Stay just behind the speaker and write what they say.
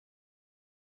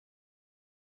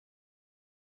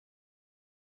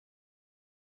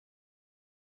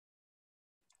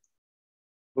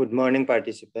Good morning,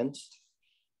 participants.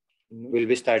 We'll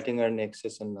be starting our next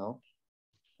session now.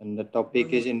 And the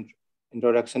topic is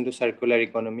Introduction to Circular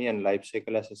Economy and Life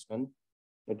Cycle Assessment.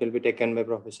 It will be taken by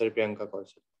Professor Priyanka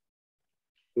Kaushik.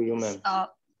 To you, ma'am.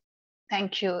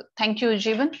 Thank you. Thank you,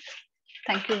 Jeevan.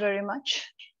 Thank you very much.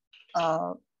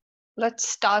 Let's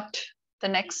start the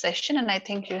next session, and I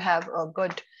think you have a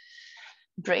good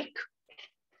break.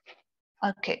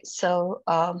 Okay, so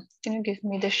can you give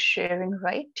me the sharing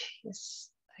right? Yes,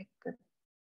 I could.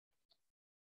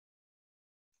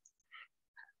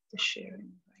 The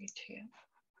sharing right here.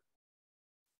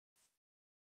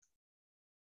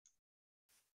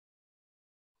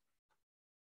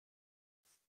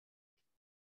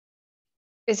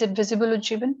 Is it visible,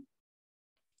 Jeevan?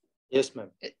 Yes, ma'am.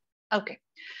 Okay.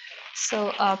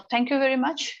 So thank you very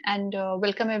much, and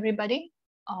welcome everybody.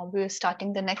 We're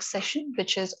starting the next session,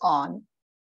 which is on.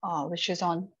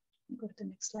 Go to the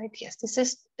next slide. Yes, this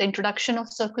is the introduction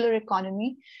of circular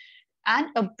economy and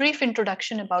a brief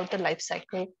introduction about the life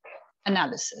cycle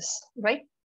analysis, right?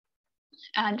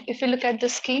 And if you look at the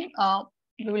scheme,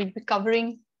 we will be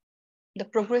covering the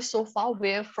progress so far,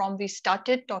 where from we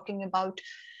started talking about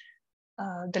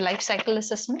the life cycle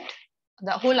assessment,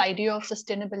 the whole idea of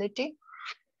sustainability,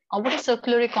 what is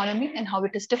circular economy and how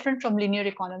it is different from linear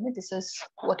economy. This is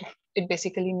what it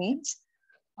basically means.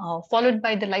 Followed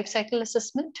by the life cycle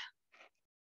assessment,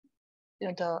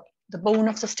 the bone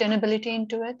of sustainability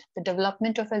into it, the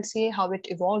development of LCA, how it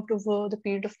evolved over the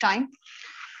period of time,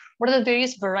 what are the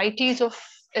various varieties of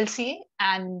LCA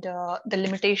and the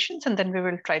limitations, and then we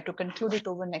will try to conclude it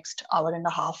over next hour and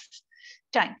a half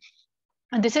time.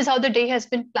 And this is how the day has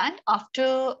been planned.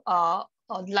 After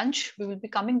lunch, we will be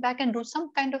coming back and do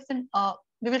some kind of an,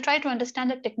 we will try to understand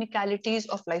the technicalities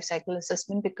of life cycle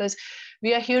assessment, because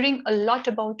we are hearing a lot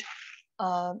about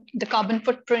the carbon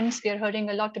footprints. We are hearing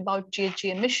a lot about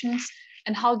GHG emissions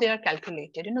and how they are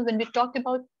calculated. You know, when we talk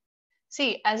about,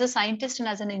 see, as a scientist and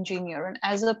as an engineer and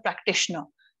as a practitioner,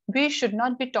 we should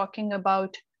not be talking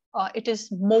about it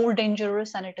is more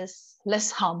dangerous and it is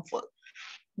less harmful.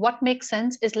 What makes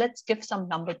sense is let's give some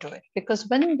number to it, because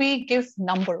when we give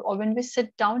number or when we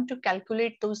sit down to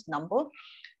calculate those number,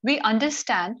 we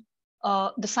understand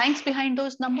the science behind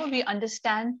those number, we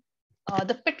understand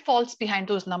the pitfalls behind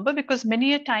those number, because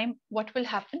many a time what will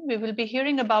happen, we will be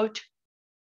hearing about,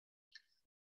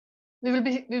 we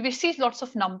will see lots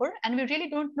of number and we really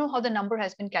don't know how the number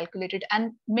has been calculated,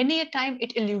 and many a time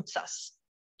it eludes us.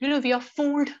 You know, we are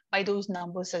fooled by those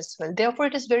numbers as well. Therefore,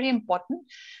 it is very important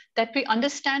that we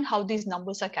understand how these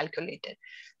numbers are calculated.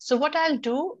 So what I'll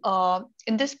do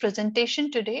in this presentation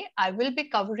today, I will be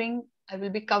covering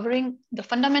the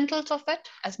fundamentals of it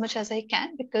as much as I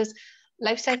can, because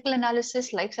life cycle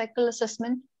analysis, life cycle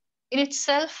assessment in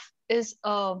itself is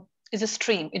a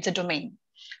stream, it's a domain.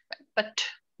 But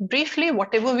briefly,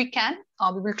 whatever we can,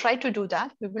 we will try to do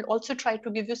that. We will also try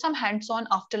to give you some hands-on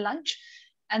after lunch.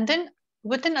 And then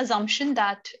with an assumption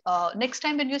that next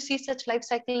time when you see such life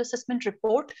cycle assessment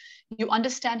report, you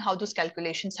understand how those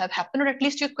calculations have happened, or at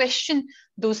least you question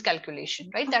those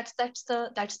calculations, right? That's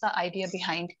the idea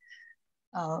behind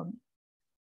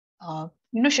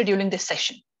scheduling this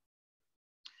session.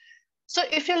 So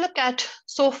if you look at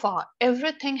so far,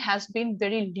 everything has been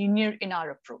very linear in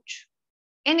our approach.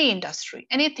 Any industry,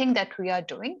 anything that we are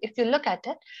doing, if you look at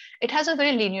it, it has a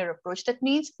very linear approach. That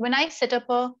means when I set up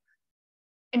a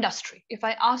industry, if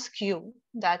I ask you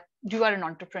that you are an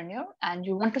entrepreneur and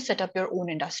you want to set up your own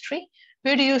industry,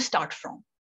 where do you start from?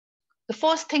 The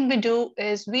first thing we do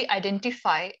is we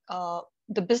identify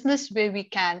the business where we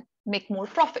can make more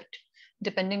profit,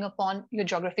 depending upon your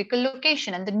geographical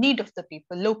location and the need of the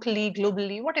people, locally,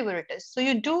 globally, whatever it is. So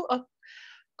you do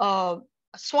a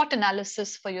SWOT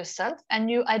analysis for yourself,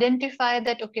 and you identify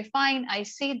that, okay, fine, I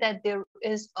see that there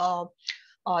is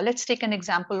let's take an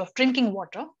example of drinking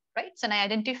water, right? So, and I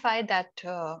identify that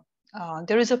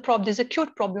there's a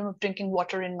acute problem of drinking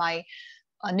water in my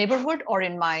neighborhood or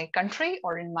in my country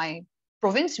or in my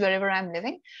province, wherever I'm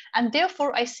living. And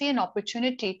therefore, I see an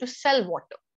opportunity to sell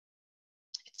water.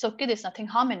 It's okay, there's nothing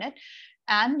harm in it.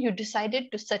 And you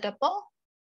decided to set up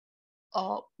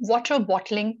a water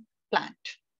bottling plant.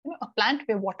 You know, a plant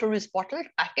where water is bottled,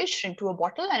 packaged into a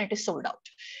bottle, and it is sold out.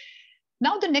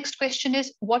 Now, the next question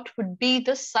is, what would be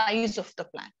the size of the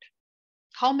plant?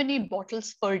 How many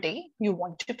bottles per day you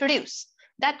want to produce?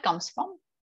 That comes from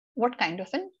what kind of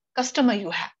a customer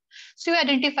you have. So you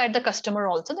identified the customer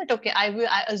also, that, okay,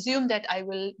 I assume that I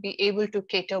will be able to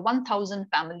cater 1,000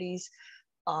 families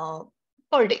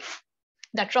per day.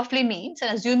 That roughly means,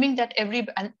 and assuming that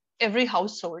every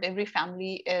household, every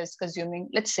family is consuming,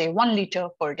 let's say, 1 liter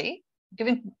per day,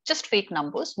 giving just fake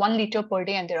numbers, 1 liter per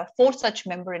day, and there are 4 such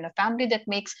members in a family, that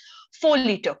makes 4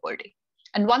 liter per day.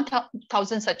 And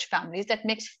 1,000 such families, that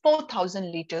makes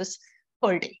 4,000 liters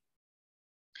per day.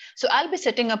 So I'll be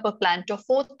setting up a plant of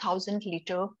 4,000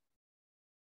 liter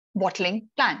bottling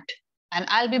plant, and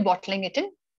I'll be bottling it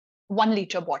in 1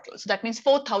 liter bottle. So that means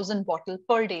 4,000 bottles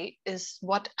per day is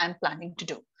what I'm planning to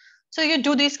do. So you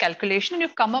do these calculations and you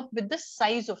come up with the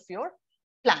size of your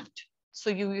plant. So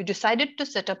you decided to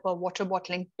set up a water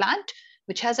bottling plant,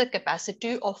 which has a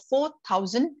capacity of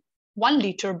 4,000 1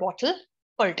 liter bottle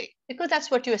per day, because that's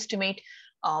what you estimate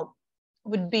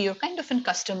would be your kind of a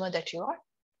customer that you are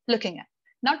looking at.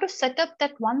 Now to set up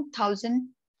that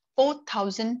 4,000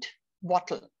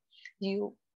 bottle,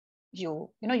 you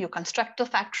construct the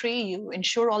factory, you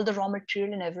ensure all the raw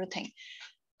material and everything.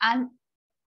 And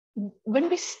when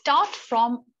we start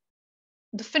from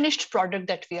the finished product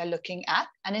that we are looking at,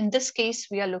 and in this case,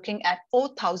 we are looking at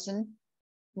 4,000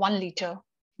 1 liter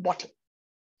bottle.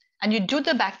 And you do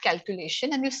the back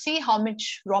calculation and you see how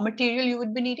much raw material you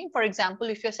would be needing. For example,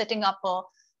 if you're setting up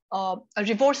a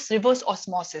reverse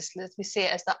osmosis, let me say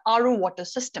as the RO water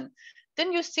system,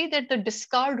 then you see that the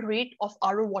discard rate of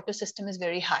RO water system is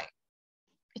very high.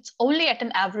 It's only at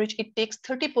an average, it takes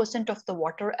 30% of the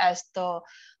water as the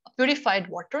purified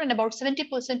water, and about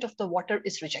 70% of the water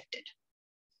is rejected.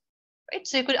 Right?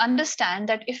 So you could understand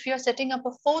that if you're setting up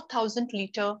a 4,000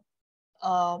 liter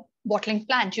bottling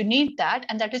plant, you need that,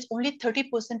 and that is only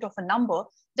 30% of a number,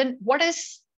 then what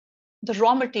is the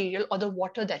raw material or the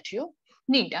water that you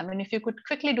need? I mean, if you could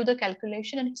quickly do the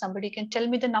calculation and if somebody can tell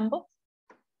me the number.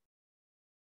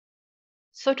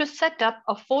 So to set up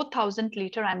a 4,000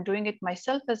 liter, I'm doing it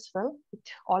myself as well with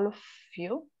all of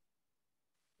you.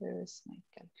 Where is my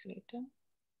calculator?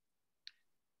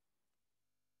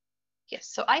 Yes,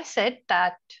 so I said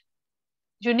that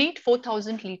you need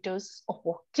 4,000 liters of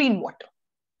clean water.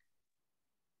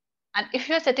 And if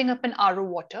you're setting up an RO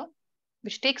water,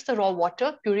 which takes the raw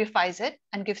water, purifies it,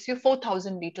 and gives you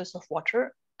 4,000 liters of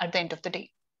water at the end of the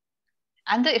day.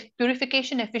 And the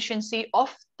purification efficiency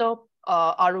of the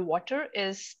RO water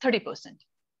is 30%.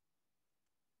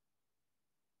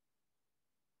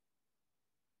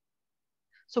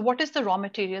 So what is the raw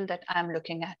material that I'm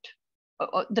looking at?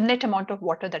 The net amount of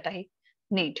water that I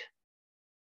need?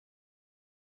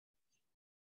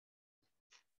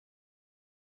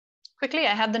 Quickly,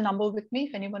 I have the number with me.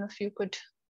 If any one of you could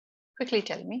quickly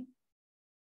tell me.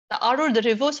 The RO, the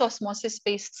reverse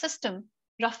osmosis-based system,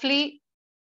 roughly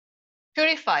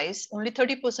purifies only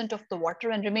 30% of the water,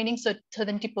 and remaining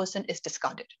 70% is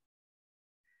discarded.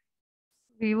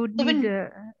 We would need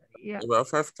about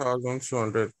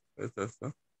 5,200 liters.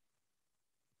 Huh?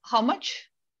 How much?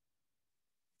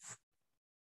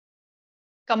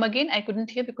 Come again, I couldn't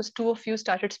hear because 2 of you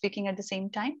started speaking at the same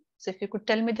time. So if you could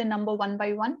tell me the number one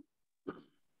by one.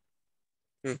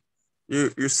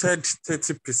 You said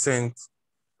 30%,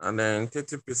 and then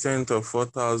 30% of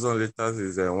 4,000 liters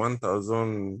is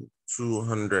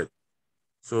 1,200.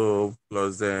 So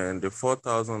plus then the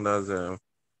 4,000, that's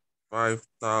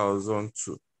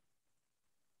 5,002.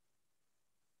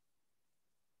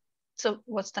 So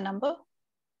what's the number?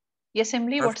 Yes,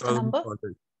 Emily, what's the number?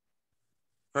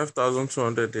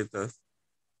 5,200 liters.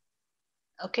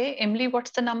 Okay, Emily,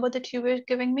 what's the number that you were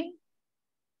giving me?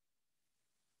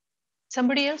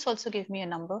 Somebody else also gave me a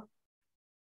number.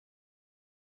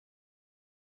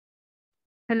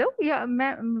 Hello? Yeah,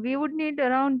 we would need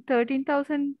around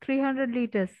 13,300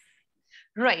 liters.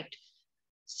 Right.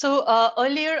 So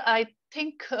earlier, I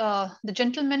think the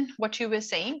gentleman, what you were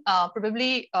saying,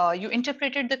 probably you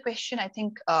interpreted the question, I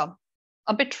think, a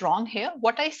bit wrong here.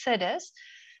 What I said is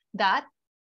that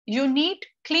you need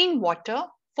clean water,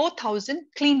 4,000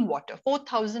 clean water,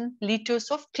 4,000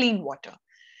 liters of clean water.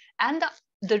 And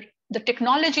the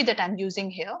technology that I'm using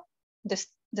here, this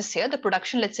here, the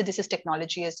production, let's say this is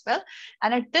technology as well.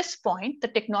 And at this point, the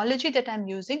technology that I'm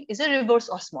using is a reverse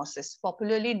osmosis,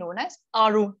 popularly known as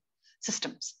RO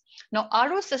systems. Now,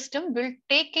 RO system will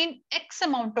take in X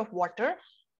amount of water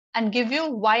and give you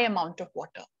Y amount of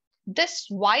water. This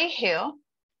Y here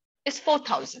is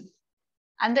 4,000.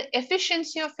 And the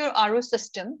efficiency of your RO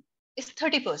system is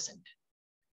 30%.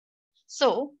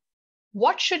 So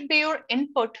what should be your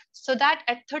input so that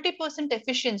at 30%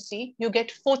 efficiency, you get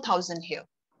 4,000 here?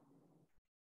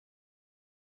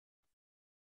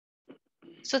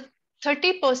 So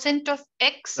 30% of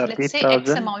X, let's say X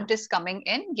amount is coming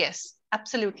in. Yes,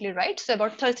 absolutely right. So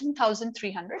about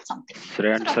 13,300 something. So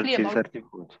roughly about,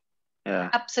 yeah.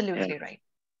 Absolutely right.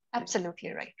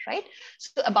 Absolutely right, right?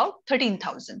 So about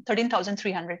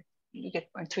 13,300, you get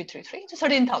 0.333, so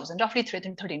 13,000, roughly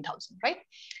 13,000, right?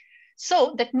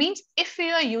 So that means if we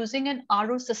are using an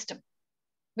RO system,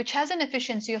 which has an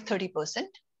efficiency of 30%,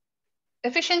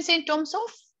 efficiency in terms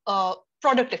of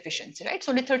product efficiency, right?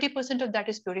 So only 30% of that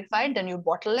is purified, then you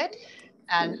bottle it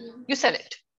and you sell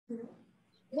it.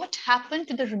 What happened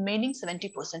to the remaining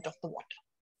 70% of the water?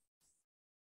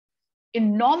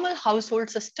 In normal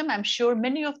household system, I'm sure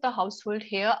many of the household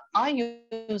here are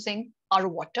using RO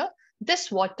water.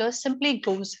 This water simply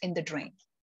goes in the drain.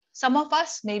 Some of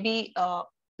us may be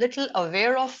little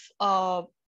aware of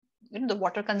the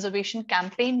water conservation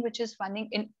campaign, which is running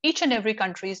in each and every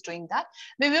country is doing that.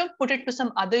 We will put it to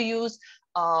some other use,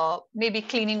 maybe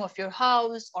cleaning of your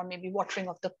house or maybe watering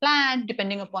of the plant,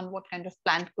 depending upon what kind of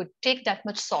plant could take that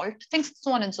much salt, things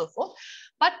so on and so forth.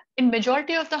 But in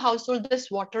majority of the household,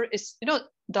 this water is,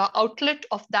 the outlet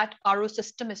of that RO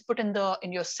system is put in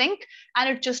your sink and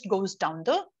it just goes down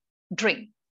the drain.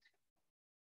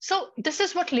 So this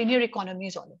is what linear economy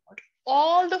is all about.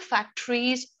 All the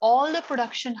factories, all the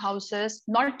production houses,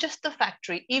 not just the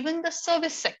factory, even the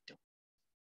service sector.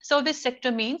 Service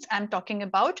sector means I'm talking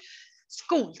about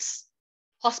schools,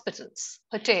 hospitals,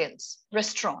 hotels,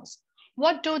 restaurants.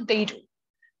 What do?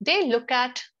 They look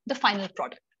at the final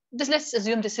product. Let's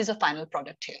assume this is a final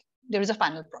product here. There is a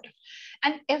final product.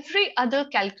 And every other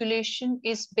calculation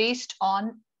is based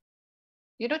on,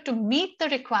 to meet the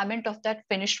requirement of that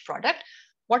finished product,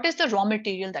 what is the raw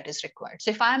material that is required?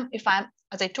 So if I'm,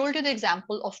 as I told you the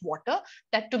example of water,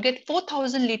 that to get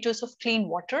 4,000 liters of clean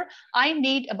water, I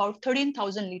need about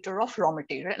 13,000 liters of raw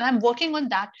material. And I'm working on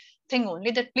that thing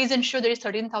only, that please ensure there is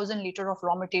 13,000 liters of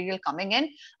raw material coming in.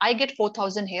 I get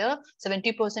 4,000 here,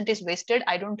 70% is wasted.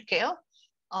 I don't care.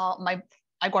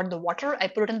 I got the water, I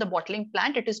put it in the bottling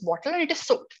plant, it is bottled and it is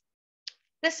sold.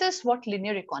 This is what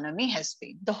linear economy has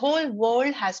been. The whole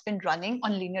world has been running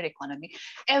on linear economy.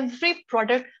 Every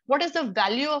product, what is the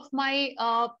value of my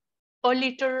per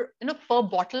liter, per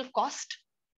bottle cost?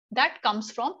 That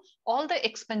comes from all the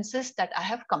expenses that I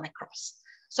have come across.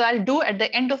 So I'll do at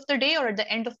the end of the day or at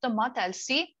the end of the month, I'll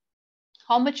see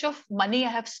how much of money I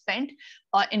have spent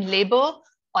in labor,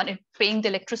 on paying the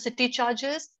electricity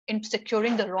charges, in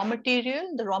securing the raw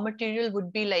material. The raw material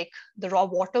would be like the raw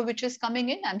water which is coming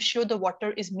in. I'm sure the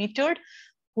water is metered.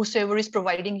 Whosoever is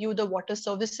providing you the water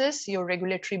services, your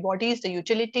regulatory bodies, the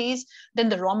utilities, then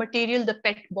the raw material, the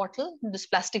PET bottle, this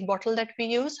plastic bottle that we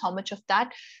use, how much of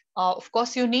that? Of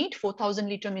course, you need 4,000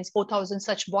 liter means 4,000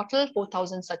 such bottle,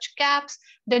 4,000 such caps.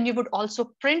 Then you would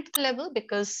also print the level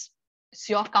because it's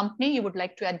your company, you would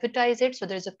like to advertise it. So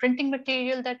there's a printing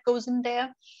material that goes in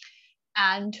there.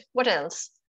 And what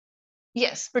else?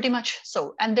 Yes, pretty much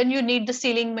so. And then you need the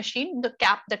sealing machine, the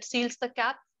cap that seals the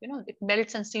cap, it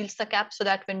melts and seals the cap so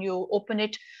that when you open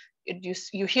it,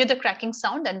 you hear the cracking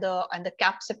sound and the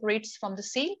cap separates from the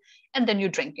seal and then you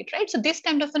drink it, right? So this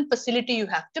kind of a facility you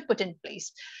have to put in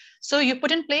place. So you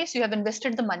put in place, you have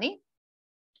invested the money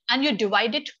and you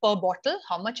divide it per bottle,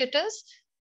 how much it is.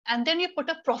 And then you put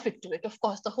a profit to it. Of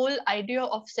course, the whole idea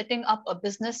of setting up a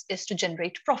business is to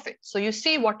generate profit. So you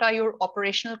see what are your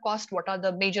operational costs, what are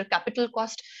the major capital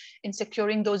costs in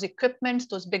securing those equipments,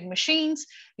 those big machines.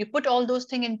 You put all those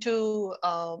things into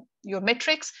your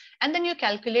metrics, and then you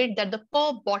calculate that the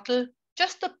per bottle,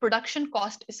 just the production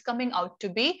cost is coming out to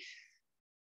be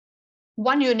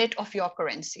 1 unit of your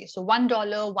currency. So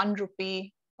 $1, 1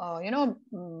 rupee,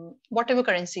 whatever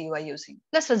currency you are using.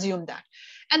 Let's assume that.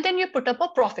 And then you put up a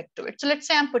profit to it. So let's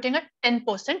say I'm putting a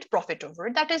 10% profit over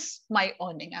it. That is my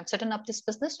earning. I'm setting up this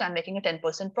business, so I'm making a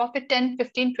 10% profit, 10,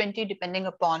 15, 20, depending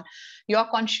upon your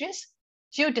conscience.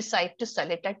 You decide to sell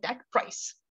it at that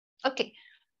price. Okay.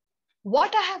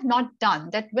 What I have not done,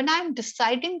 that when I'm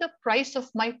deciding the price of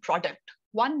my product,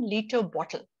 1 liter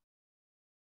bottle,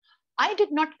 I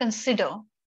did not consider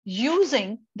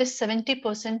using this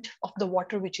 70% of the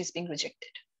water which is being rejected.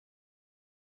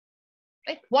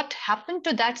 Right? What happened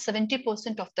to that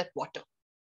 70% of that water?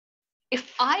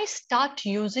 If I start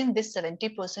using this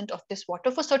 70% of this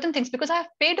water for certain things, because I have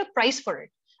paid a price for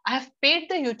it, I have paid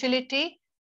the utility,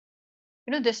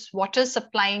 this water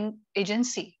supplying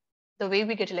agency, the way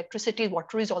we get electricity,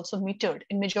 water is also metered.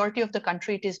 In majority of the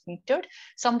country, it is metered.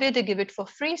 Somewhere they give it for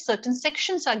free. Certain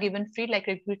sections are given free, like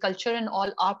agriculture and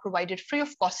all are provided free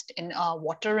of cost in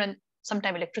water and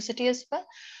sometimes electricity as well.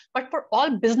 But for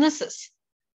all businesses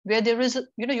where there is,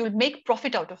 you will make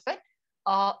profit out of it,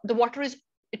 the water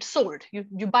it's sold.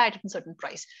 You buy it at a certain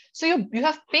price. So you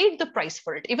have paid the price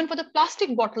for it. Even for the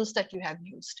plastic bottles that you have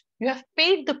used, you have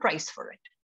paid the price for it,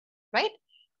 right?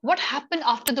 What happened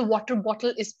after the water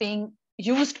bottle is being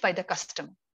used by the customer?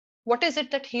 What is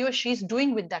it that he or she is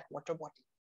doing with that water bottle?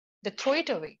 They throw it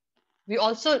away. We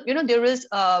also, there is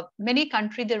many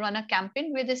countries, they run a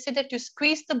campaign where they say that you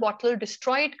squeeze the bottle,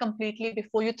 destroy it completely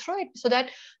before you throw it, so that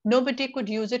nobody could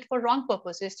use it for wrong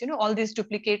purposes. All these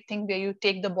duplicate thing where you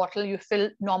take the bottle, you fill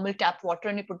normal tap water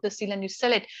and you put the seal and you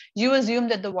sell it. You assume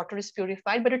that the water is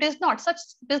purified, but it is not. Such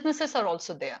businesses are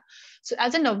also there. So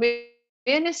as an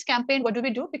awareness campaign, what do we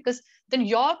do? Because then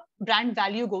your brand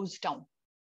value goes down.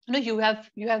 You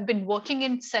have been working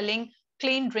in selling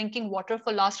clean drinking water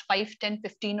for last 5, 10,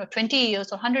 15 or 20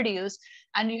 years or 100 years,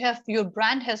 and your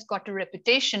brand has got a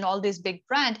reputation, all these big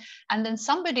brand, and then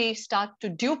somebody start to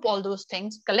dupe all those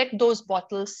things, collect those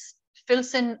bottles,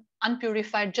 fills in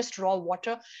unpurified, just raw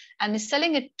water, and is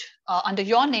selling it under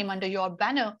your name, under your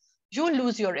banner. You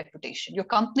lose your reputation, your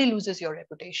company loses your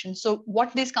reputation. So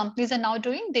what these companies are now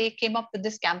doing, they came up with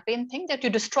this campaign thing that you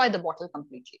destroy the bottle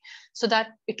completely so that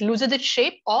it loses its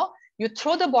shape, or you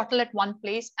throw the bottle at one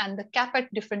place and the cap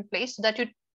at different place, so that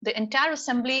the entire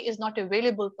assembly is not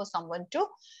available for someone to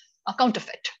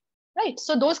counterfeit, right?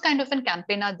 So those kind of a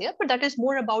campaign are there, but that is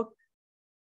more about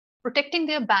protecting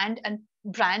their brand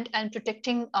and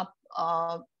protecting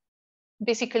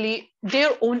basically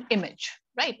their own image,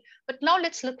 right? But now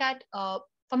let's look at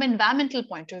from environmental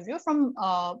point of view, from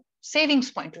savings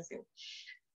point of view.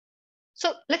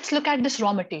 So let's look at this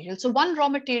raw material. So one raw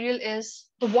material is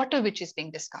the water which is being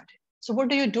discarded. So what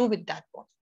do you do with that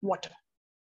water?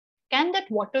 Can that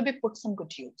water be put some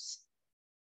good use?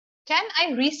 Can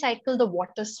I recycle the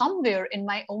water somewhere in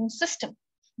my own system?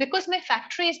 Because my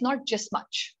factory is not just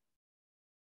much.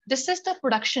 This is the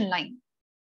production line.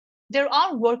 There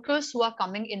are workers who are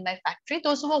coming in my factory,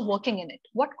 those who are working in it.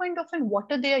 What kind of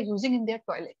water they are using in their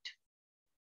toilet?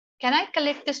 Can I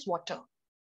collect this water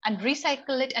and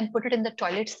recycle it and put it in the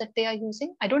toilets that they are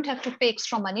using? I don't have to pay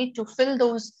extra money to fill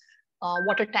those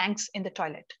water tanks in the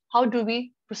toilet. How do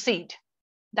we proceed?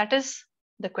 That is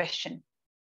the question,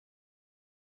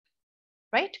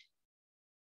 right?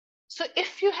 So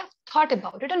if you have thought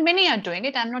about it, and many are doing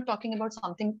it, I'm not talking about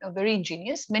something very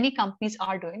ingenious, many companies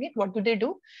are doing it. What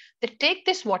do? They take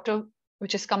this water,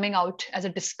 which is coming out as a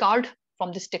discard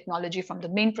from this technology, from the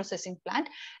main processing plant,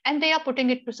 and they are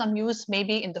putting it to some use,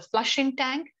 maybe in the flushing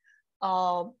tank,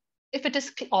 if it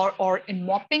is, or in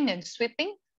mopping and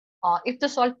sweeping. If the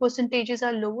salt percentages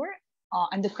are lower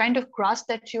and the kind of grass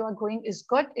that you are growing is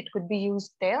good, it could be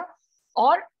used there.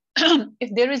 Or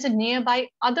if there is a nearby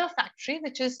other factory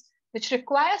which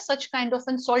requires such kind of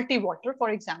salty water, for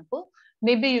example,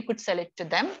 maybe you could sell it to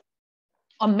them.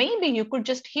 Or maybe you could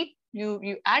just heat,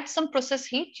 you add some process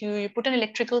heat, you put an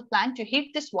electrical plant, you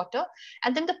heat this water,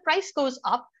 and then the price goes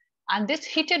up, and this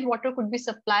heated water could be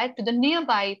supplied to the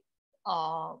nearby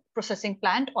processing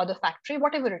plant or the factory,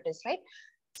 whatever it is, right?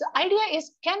 So the idea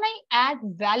is, can I add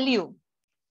value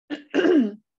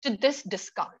to this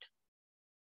discard?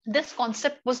 This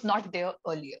concept was not there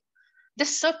earlier.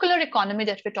 This circular economy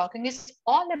that we're talking is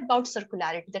all about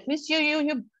circularity. That means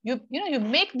you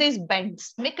make these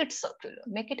bends, make it circular,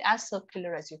 make it as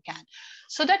circular as you can,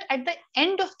 so that at the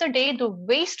end of the day, the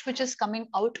waste which is coming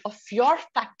out of your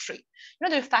factory,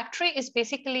 the factory is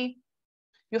basically,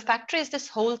 your factory is this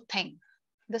whole thing.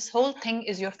 This whole thing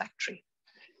is your factory,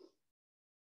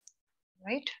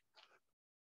 right?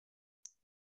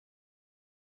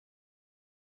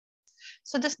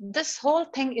 So this whole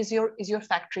thing is your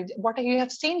factory. What you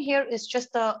have seen here is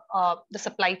just the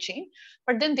supply chain,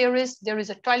 but then there is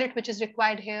a toilet which is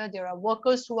required here. There are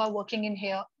workers who are working in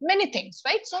here, many things,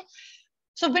 right?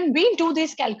 So when we do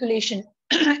this calculation,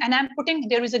 and I'm putting,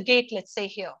 there is a gate, let's say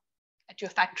here at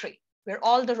your factory, where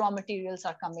all the raw materials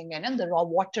are coming in and the raw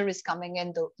water is coming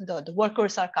in, the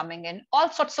workers are coming in, all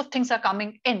sorts of things are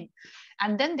coming in,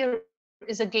 and then there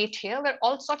is a gate here where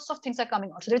all sorts of things are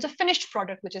coming out. So there's a finished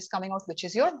product which is coming out, which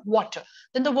is your water.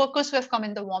 Then the workers who have come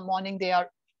in the morning, they are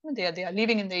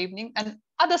leaving in the evening, and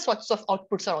other sorts of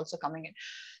outputs are also coming in.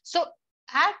 So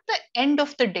at the end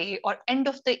of the day or end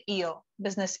of the year,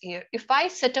 business year, if I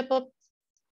set up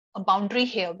a boundary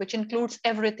here, which includes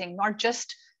everything, not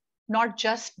just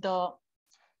the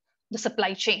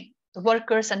supply chain, the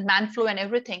workers and man flow and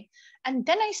everything, and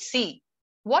then I see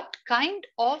what kind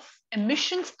of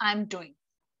emissions I'm doing.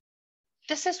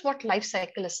 This is what life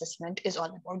cycle assessment is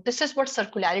all about. This is what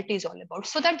circularity is all about.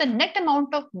 So that the net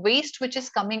amount of waste which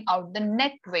is coming out, the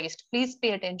net waste, please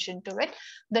pay attention to it.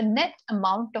 The net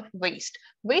amount of waste.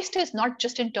 Waste is not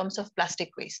just in terms of plastic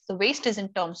waste. The waste is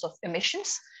in terms of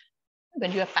emissions.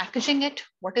 When you are packaging it,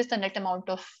 what is the net amount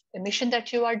of emission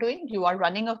that you are doing? You are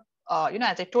running a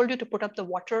as I told you, to put up the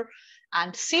water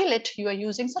and seal it, you are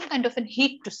using some kind of a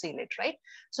heat to seal it, right?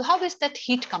 So how is that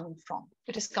heat coming from?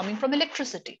 It is coming from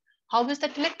electricity. How is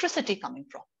that electricity coming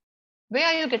from? Where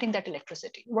are you getting that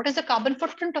electricity? What is the carbon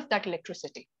footprint of that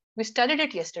electricity? We studied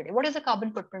it yesterday. What is the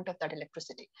carbon footprint of that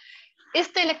electricity? Is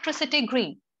the electricity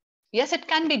green? Yes, it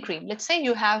can be green. Let's say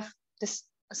you have this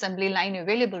assembly line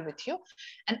available with you,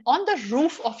 and on the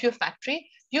roof of your factory,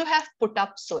 you have put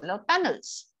up solar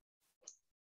panels.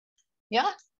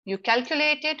 Yeah, you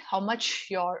calculated how much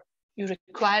you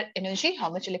require energy, how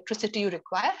much electricity you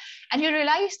require, and you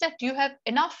realize that you have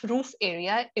enough roof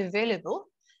area available,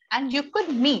 and you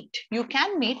can meet,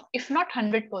 if not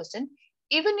 100%,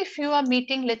 even if you are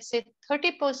meeting, let's say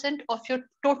 30% of your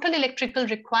total electrical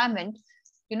requirement,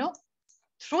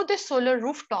 through this solar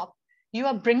rooftop, you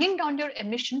are bringing down your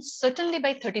emissions certainly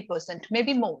by 30%,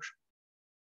 maybe more,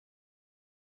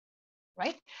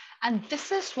 right? And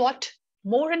this is what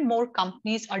more and more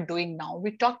companies are doing now.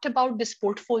 We talked about this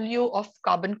portfolio of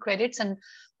carbon credits and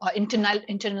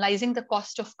internalizing the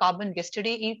cost of carbon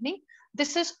yesterday evening.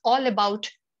 This is all about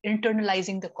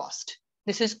internalizing the cost.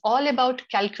 This is all about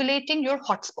calculating your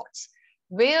hotspots,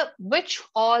 which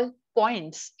all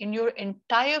points in your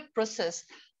entire process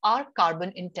are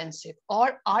carbon intensive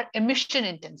or are emission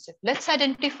intensive. Let's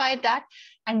identify that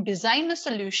and design a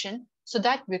solution so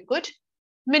that we could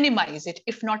minimize it,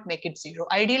 if not make it zero.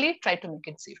 Ideally, try to make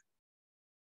it zero.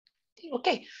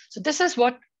 Okay, so this is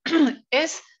what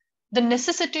is the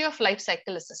necessity of life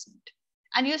cycle assessment.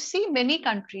 And you see many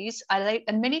countries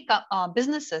and many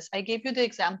businesses, I gave you the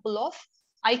example of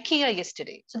IKEA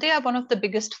yesterday. So they are one of the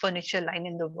biggest furniture line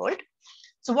in the world.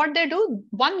 So what they do,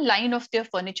 one line of their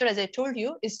furniture, as I told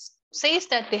you, says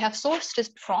that they have sourced it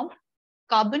from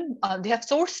carbon, they have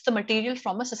sourced the material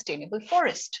from a sustainable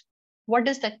forest. What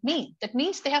does that mean? That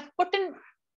means they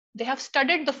have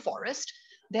studied the forest,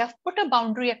 they have put a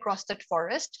boundary across that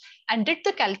forest and did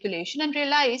the calculation and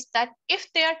realized that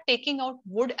if they are taking out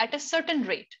wood at a certain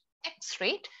rate, X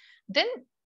rate, then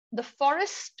the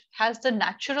forest has the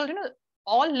natural,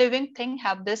 all living things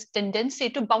have this tendency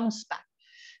to bounce back,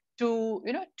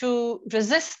 to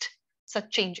resist such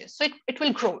changes. So it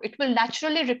will grow, it will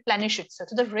naturally replenish itself.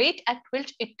 So the rate at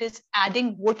which it is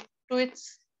adding wood to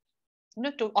its,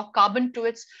 or carbon to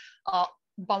its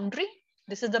boundary,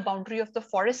 this is the boundary of the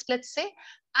forest, let's say,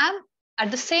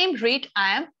 at the same rate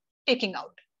I am taking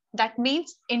out. That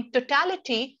means in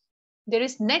totality, there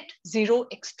is net zero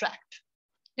extract.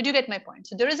 Did you get my point?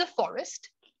 So there is a forest,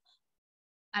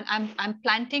 and I'm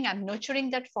planting, I'm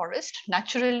nurturing that forest,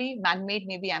 naturally, man-made,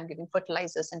 maybe I'm giving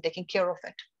fertilizers and taking care of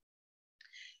it.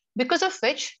 Because of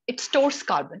which it stores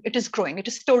carbon, it is growing, it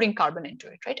is storing carbon into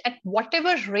it, right? At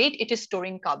whatever rate it is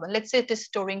storing carbon, let's say it is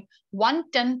storing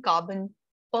 1 ton carbon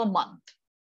per month,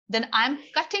 then I'm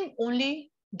cutting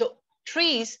only the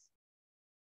trees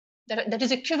that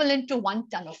is equivalent to 1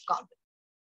 ton of carbon.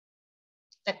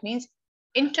 That means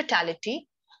in totality,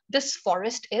 this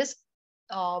forest is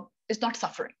not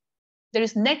suffering. There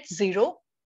is net zero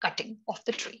cutting of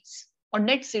the trees, or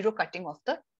net zero cutting of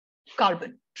the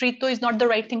carbon. Tree though is not the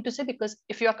right thing to say, because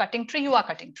if you are cutting tree, you are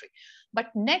cutting tree. But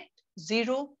net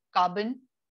zero carbon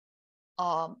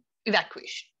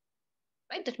evacuation,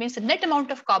 right? That means the net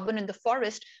amount of carbon in the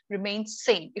forest remains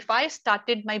same. If I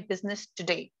started my business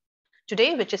today,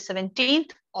 which is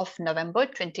 17th of November,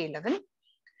 2011,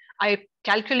 I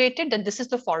calculated that this is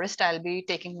the forest I'll be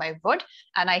taking my wood,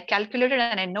 and I calculated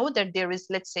and I know that there is,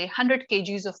 let's say, 100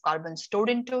 kgs of carbon stored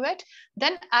into it,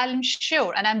 then I'll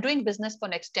ensure, and I'm doing business for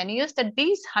next 10 years, that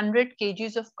these 100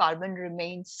 kgs of carbon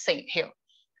remain same here.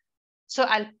 So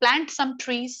I'll plant some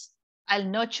trees, I'll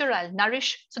nurture, I'll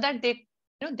nourish, so that they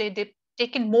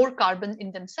take in more carbon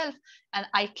in themselves, and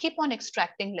I keep on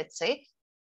extracting, let's say,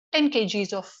 10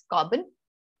 kgs of carbon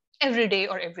every day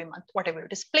or every month, whatever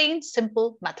it is. Plain,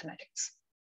 simple mathematics.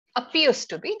 Appears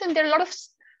to be. Then there are a lot of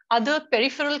other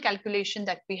peripheral calculation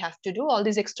that we have to do. All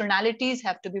these externalities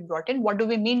have to be brought in. What do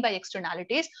we mean by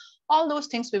externalities? All those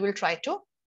things we will try to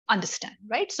understand,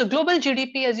 right? So global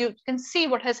GDP, as you can see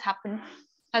what has happened,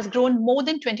 has grown more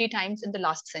than 20 times in the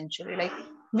last century. Like,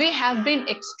 we have been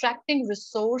extracting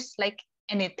resource like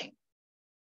anything,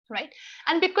 right?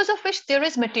 And because of which there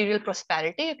is material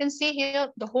prosperity. You can see here,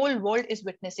 the whole world is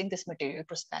witnessing this material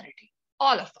prosperity,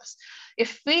 all of us.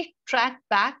 If we track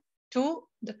back to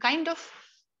the kind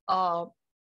of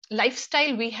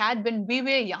lifestyle we had when we were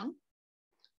young,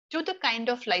 to the kind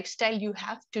of lifestyle you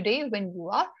have today when you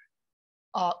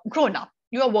are grown up,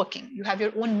 you are working, you have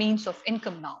your own means of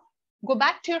income now. Go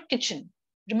back to your kitchen.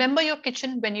 Remember your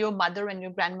kitchen when your mother and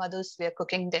your grandmothers were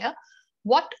cooking there.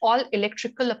 What all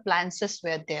electrical appliances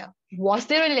were there? Was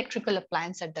there an electrical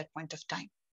appliance at that point of time?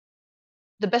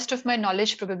 The best of my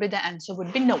knowledge, probably the answer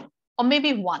would be no, or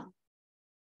maybe one,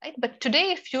 right? But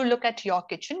today, if you look at your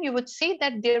kitchen, you would see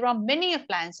that there are many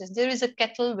appliances. There is a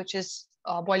kettle, which is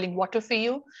boiling water for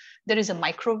you. There is a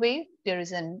microwave. There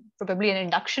is probably an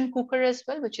induction cooker as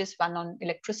well, which is run on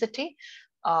electricity.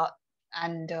 What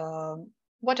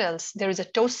else? There is a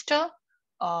toaster,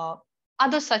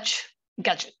 other such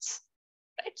gadgets,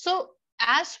 right? So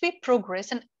as we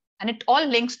progress, and it all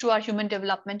links to our human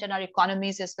development and our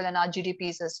economies as well and our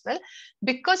GDPs as well.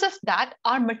 Because of that,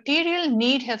 our material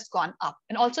need has gone up.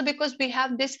 And also because we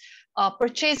have this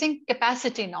purchasing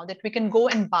capacity now that we can go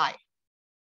and buy.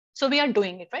 So we are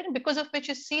doing it, right? And because of which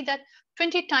you see that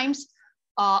 20 times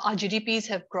our GDPs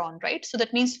have grown, right? So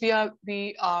that means we are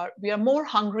more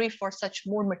hungry for such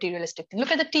more materialistic things.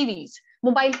 Look at the TVs,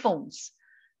 mobile phones,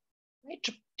 right?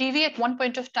 TV at one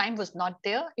point of time was not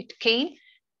there. It came,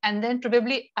 and then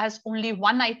probably as only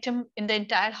one item in the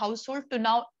entire household to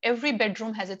now every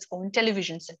bedroom has its own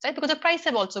television set, right? Because the price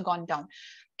have also gone down.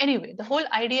 Anyway, the whole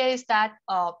idea is that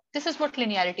this is what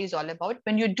linearity is all about.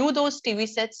 When you do those TV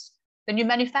sets, when you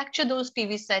manufacture those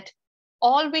TV sets,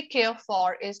 all we care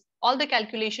for is all the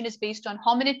calculation is based on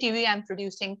how many TV I'm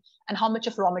producing and how much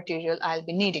of raw material I'll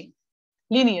be needing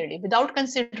linearly, without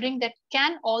considering that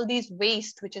can all these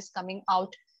waste which is coming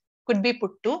out could be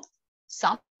put to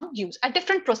some use at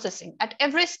different processing. At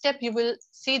every step, you will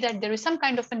see that there is some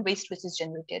kind of a waste which is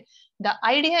generated. The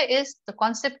idea is, the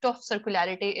concept of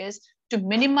circularity is to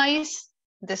minimize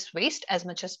this waste as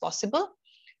much as possible.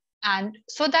 And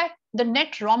so that the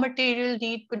net raw material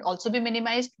need could also be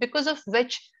minimized, because of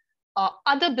which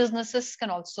other businesses can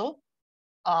also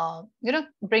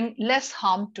bring less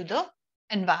harm to the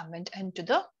environment and to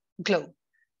the globe.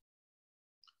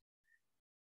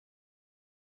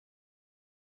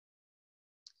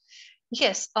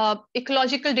 Yes,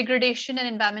 ecological degradation and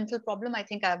environmental problem. I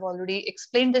think I've already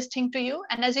explained this thing to you.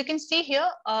 And as you can see here,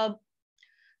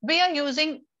 we are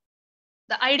using,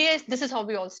 the idea is, this is how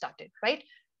we all started, right?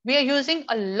 We are using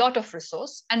a lot of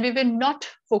resource and we were not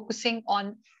focusing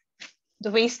on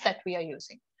the waste that we are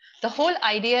using. The whole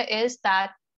idea is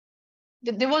that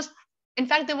there was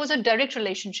a direct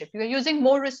relationship. You were using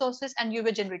more resources and you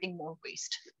were generating more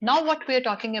waste. Now what we are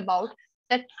talking about,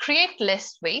 that create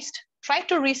less waste, try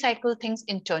to recycle things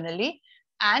internally,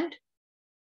 and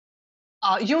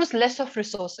use less of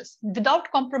resources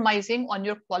without compromising on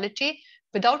your quality,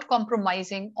 without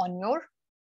compromising on your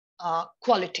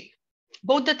quality.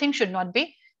 Both the things should not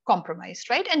be compromised,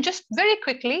 right? And just very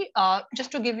quickly,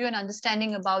 just to give you an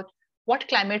understanding about what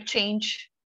climate change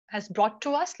has brought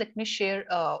to us, let me share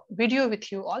a video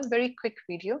with you all, very quick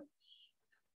video.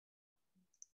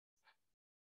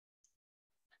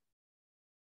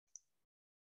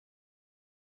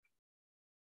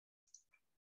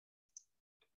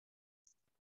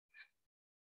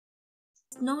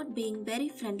 Not being very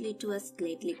friendly to us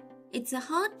lately. It's a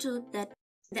hard truth that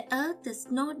the earth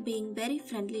is not being very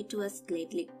friendly to us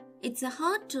lately. It's a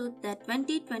hard truth that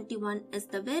 2021 is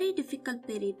the very difficult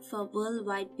period for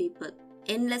worldwide people.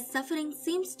 Endless suffering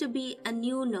seems to be a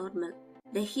new normal.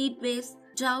 The heat waves,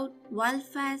 drought,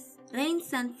 wildfires,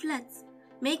 rains and floods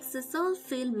makes us all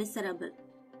feel miserable.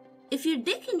 If you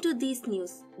dig into these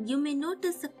news, you may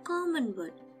notice a common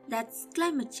word, that's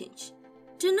climate change.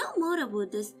 To know more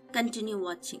about this, continue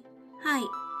watching. Hi,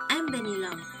 I'm Benny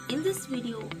Lam. In this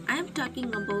video, I am talking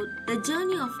about the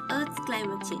journey of Earth's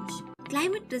climate change.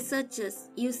 Climate researchers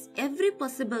use every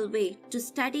possible way to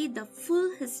study the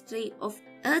full history of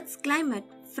Earth's climate,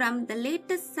 from the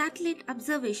latest satellite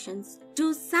observations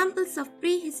to samples of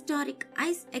prehistoric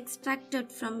ice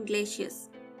extracted from glaciers.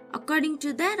 According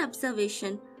to their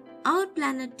observation, our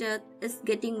planet Earth is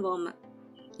getting warmer.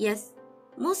 Yes,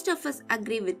 most of us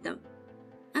agree with them.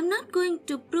 I'm not going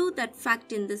to prove that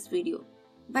fact in this video,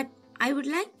 but I would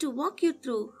like to walk you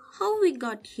through how we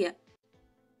got here.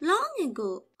 Long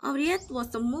ago, our Earth was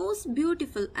the most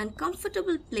beautiful and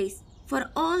comfortable place for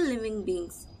all living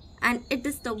beings, and it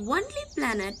is the only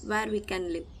planet where we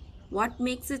can live. What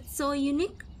makes it so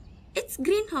unique? It's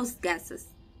greenhouse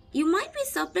gases. You might be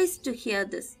surprised to hear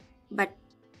this, but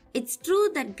it's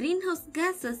true that greenhouse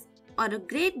gases are a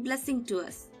great blessing to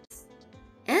us.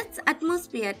 Earth's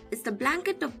atmosphere is the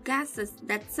blanket of gases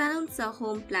that surrounds our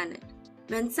home planet.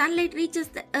 When sunlight reaches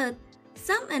the Earth,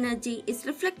 some energy is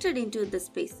reflected into the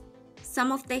space.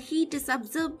 Some of the heat is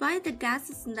absorbed by the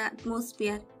gases in the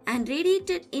atmosphere and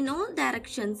radiated in all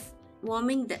directions,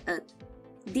 warming the Earth.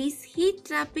 These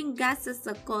heat-trapping gases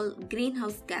are called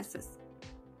greenhouse gases.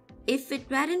 If it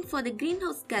weren't for the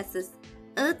greenhouse gases,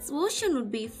 Earth's ocean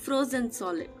would be frozen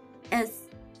solid. Yes,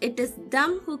 it is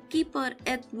them who keep our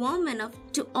Earth warm enough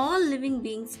to all living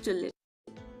beings to live.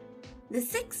 The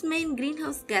 6 main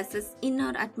greenhouse gases in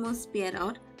our atmosphere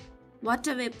are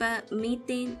water vapor,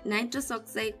 methane, nitrous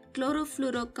oxide,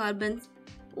 chlorofluorocarbons,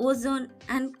 ozone,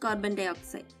 and carbon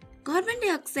dioxide. Carbon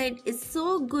dioxide is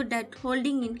so good at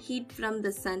holding in heat from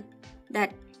the sun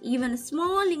that even a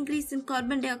small increase in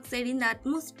carbon dioxide in the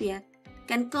atmosphere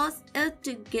can cause Earth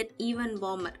to get even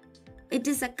warmer. It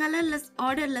is a colorless,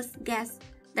 odorless gas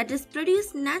that is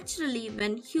produced naturally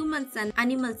when humans and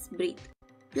animals breathe.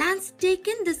 Plants take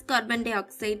in this carbon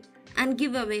dioxide and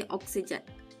give away oxygen.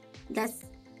 Thus,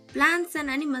 plants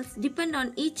and animals depend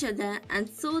on each other, and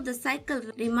so the cycle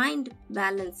remained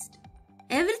balanced.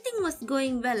 Everything was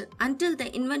going well until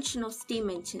the invention of steam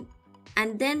engine,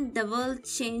 and then the world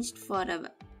changed forever.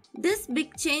 This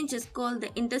big change is called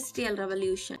the Industrial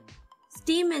Revolution.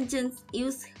 Steam engines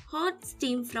use hot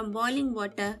steam from boiling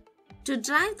water to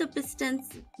drive the pistons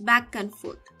back and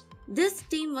forth. This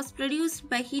steam was produced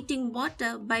by heating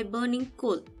water by burning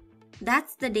coal.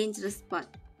 That's the dangerous part.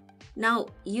 Now,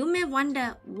 you may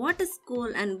wonder what is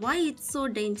coal and why it's so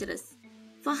dangerous.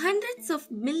 For hundreds of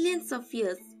millions of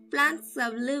years, plants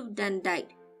have lived and died.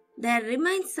 Their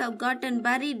remains have gotten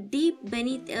buried deep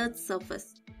beneath Earth's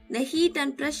surface. The heat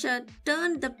and pressure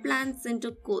turned the plants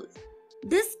into coal.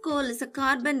 This coal is a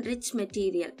carbon-rich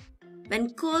material.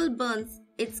 When coal burns,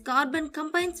 its carbon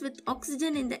combines with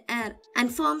oxygen in the air and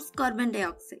forms carbon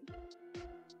dioxide.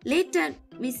 Later,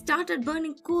 we started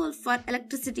burning coal for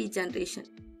electricity generation.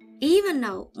 Even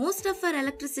now, most of our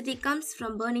electricity comes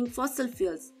from burning fossil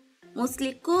fuels,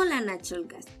 mostly coal and natural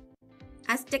gas.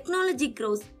 As technology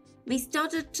grows, we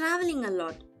started traveling a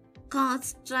lot.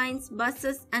 Cars, trains,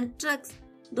 buses, and trucks,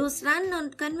 those run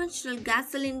on conventional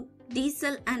gasoline,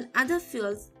 diesel, and other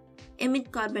fuels,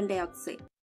 emit carbon dioxide.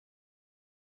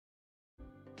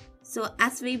 So,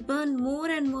 as we burn more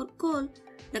and more coal,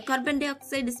 the carbon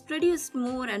dioxide is produced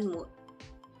more and more,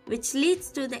 which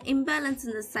leads to the imbalance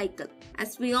in the cycle.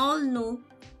 As we all know,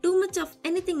 too much of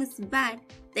anything is bad.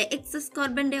 The excess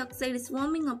carbon dioxide is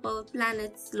warming up our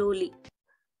planet slowly.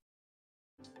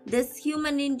 This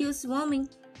human-induced warming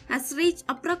has reached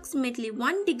approximately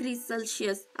 1 degree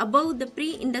Celsius above the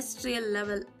pre-industrial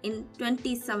level in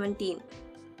 2017.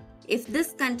 If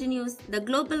this continues, the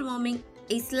global warming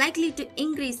is likely to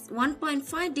increase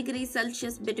 1.5 degrees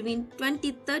Celsius between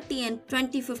 2030 and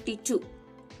 2052.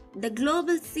 The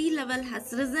global sea level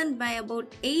has risen by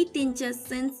about 8 inches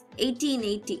since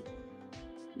 1880.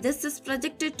 This is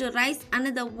projected to rise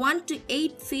another 1 to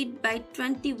 8 feet by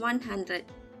 2100.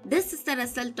 This is the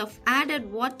result of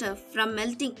added water from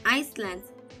melting ice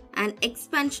lands and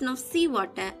expansion of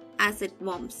seawater as it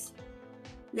warms.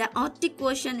 The Arctic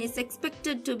Ocean is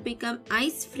expected to become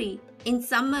ice-free in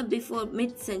summer before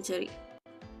mid-century.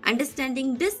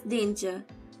 Understanding this danger,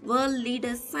 world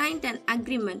leaders signed an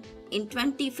agreement in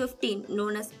 2015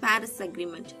 known as Paris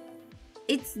Agreement.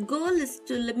 Its goal is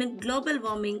to limit global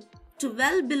warming to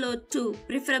well below 2,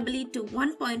 preferably to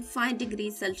 1.5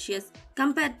 degrees Celsius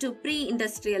compared to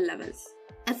pre-industrial levels.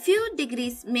 A few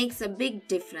degrees makes a big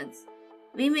difference.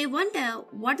 We may wonder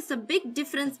what is the big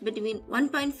difference between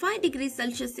 1.5 degrees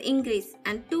Celsius increase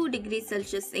and 2 degrees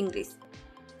Celsius increase.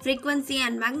 Frequency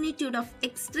and magnitude of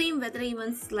extreme weather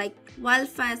events like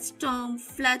wildfire, storm,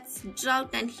 floods,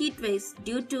 drought and heat waves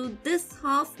due to this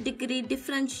half-degree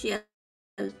differential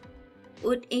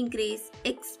would increase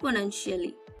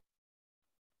exponentially.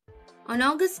 On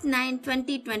August 9,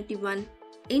 2021,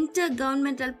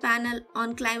 Intergovernmental Panel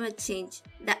on Climate Change,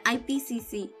 the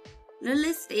IPCC,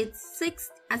 released its 6th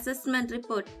assessment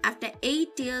report after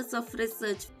 8 years of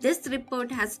research. This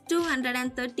report has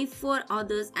 234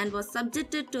 authors and was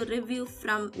subjected to review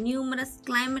from numerous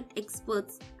climate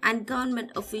experts and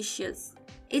government officials.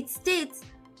 It states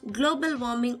global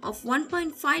warming of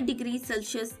 1.5 degrees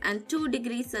Celsius and 2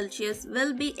 degrees Celsius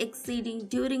will be exceeding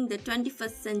during the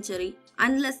 21st century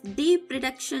unless deep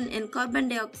reduction in carbon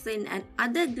dioxide and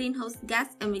other greenhouse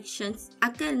gas emissions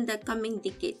occur in the coming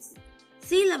decades.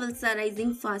 Sea levels are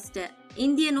rising faster.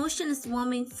 Indian Ocean is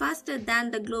warming faster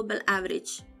than the global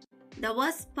average. The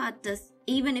worst part is,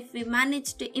 even if we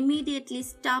manage to immediately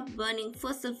stop burning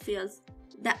fossil fuels,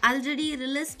 the already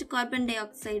released carbon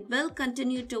dioxide will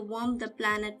continue to warm the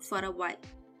planet for a while.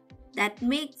 That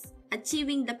makes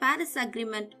achieving the Paris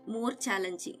Agreement more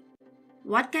challenging.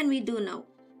 What can we do now?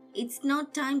 It's now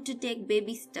time to take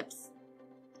baby steps.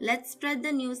 Let's spread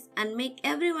the news and make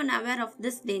everyone aware of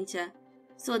this danger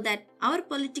so that our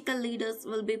political leaders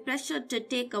will be pressured to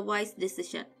take a wise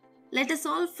decision. Let us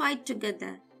all fight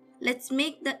together. Let's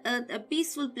make the earth a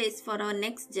peaceful place for our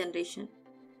next generation.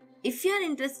 If you are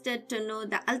interested to know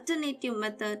the alternative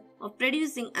method of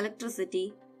producing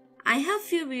electricity, I have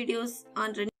few videos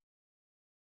on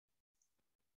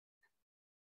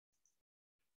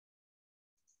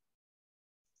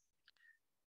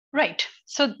Right.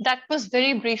 So that was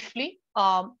very briefly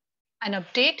an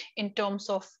update in terms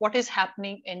of what is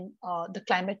happening in the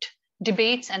climate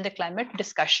debates and the climate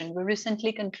discussion. We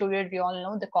recently concluded, we all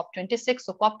know, the COP26.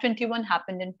 So COP21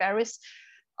 happened in Paris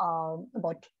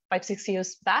about 5-6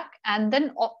 years back. And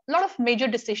then a lot of major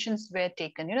decisions were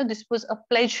taken. This was a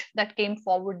pledge that came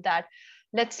forward that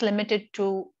let's limit it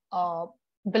to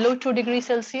below 2 degrees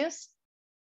Celsius,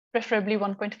 preferably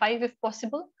 1.5 if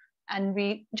possible. And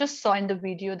we just saw in the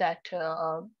video that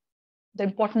the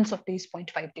importance of these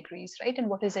 0.5 degrees, right? And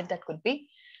what is it that could be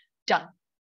done?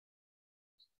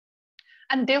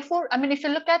 And therefore, I mean, if you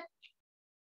look at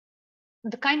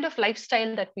the kind of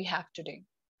lifestyle that we have today,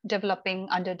 developing,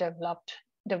 underdeveloped,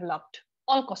 developed,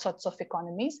 all sorts of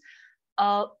economies,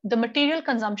 the material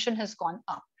consumption has gone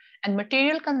up. And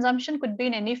material consumption could be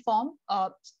in any form.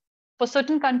 For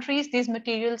certain countries, these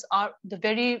materials are the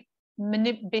very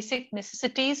basic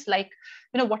necessities, like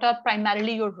what are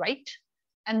primarily your right.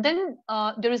 And then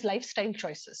there is lifestyle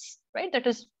choices, right? That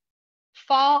is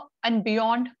far and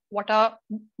beyond what are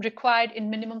required in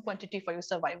minimum quantity for your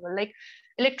survival. Like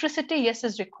electricity, yes,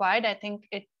 is required. I think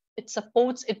it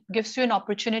supports, it gives you an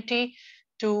opportunity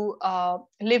to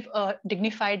live a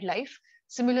dignified life.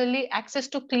 Similarly, access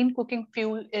to clean cooking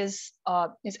fuel is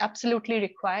absolutely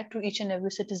required to each and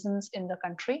every citizens in the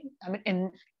country, I mean,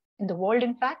 in the world,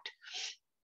 in fact.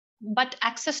 But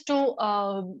access to,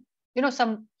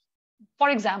 some, for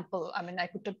example, I mean, I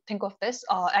could think of this,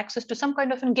 access to some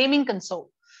kind of a gaming console,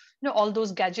 all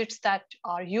those gadgets that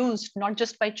are used not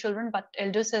just by children, but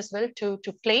elders as well to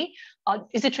play.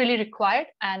 Is it really required?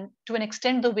 And to an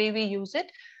extent, the way we use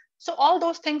it. So all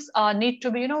those things need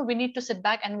to be, we need to sit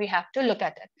back and we have to look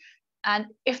at it. And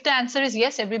if the answer is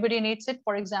yes, everybody needs it,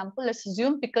 for example, let's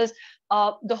assume, because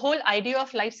the whole idea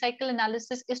of life cycle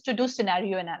analysis is to do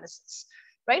scenario analysis,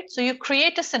 right? So you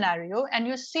create a scenario and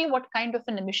you see what kind of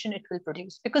an emission it will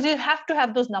produce, because you have to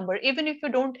have those numbers, even if you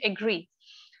don't agree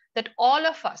that all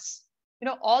of us,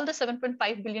 all the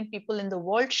 7.5 billion people in the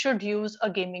world should use a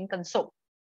gaming console.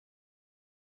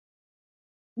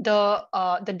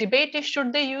 The debate is,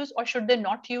 should they use or should they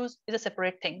not use, is a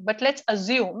separate thing. But let's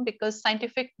assume, because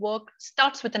scientific work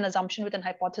starts with an assumption, with an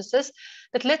hypothesis,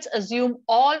 that let's assume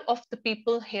all of the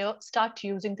people here start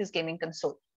using this gaming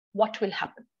console. What will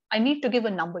happen? I need to give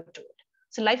a number to it.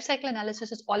 So life cycle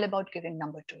analysis is all about giving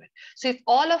number to it. So if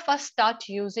all of us start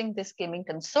using this gaming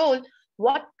console,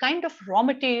 what kind of raw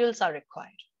materials are required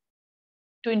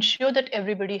to ensure that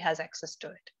everybody has access to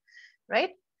it,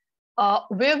 right?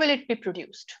 Where will it be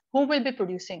produced? Who will be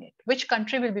producing it? Which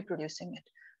country will be producing it?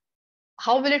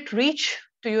 How will it reach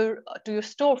to your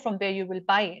store from where you will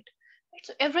buy it? Right?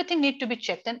 So everything needs to be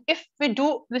checked. And if we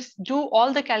do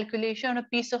all the calculation on a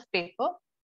piece of paper,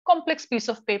 complex piece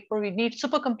of paper, we need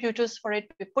supercomputers for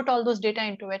it, we put all those data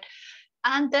into it.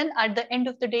 And then at the end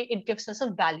of the day, it gives us a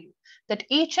value that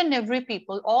each and every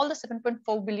people, all the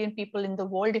 7.4 billion people in the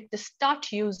world, if they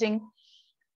start using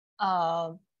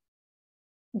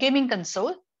gaming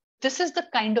console, this is the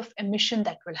kind of emission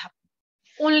that will happen.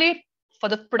 Only for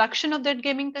the production of that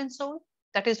gaming console,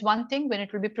 that is one thing. When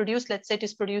it will be produced, let's say it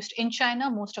is produced in China,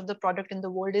 most of the product in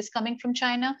the world is coming from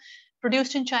China,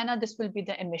 produced in China, this will be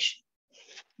the emission.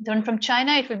 Then from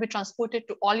China, it will be transported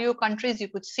to all your countries. You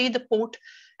could see the port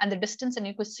and the distance, and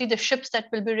you could see the ships that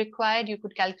will be required. You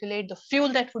could calculate the fuel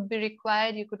that would be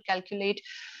required. You could calculate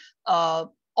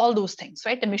all those things,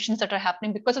 right? Emissions that are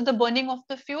happening because of the burning of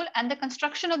the fuel and the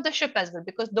construction of the ship as well.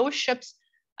 Because those ships,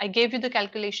 I gave you the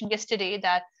calculation yesterday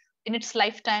that in its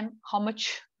lifetime, how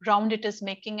much round it is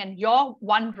making, and your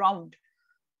one round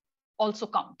also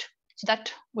count. So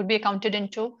that would be accounted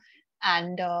into.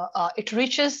 And it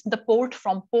reaches the port.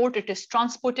 From port, it is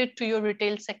transported to your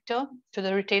retail sector, to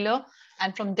the retailer,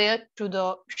 and from there to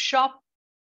the shop.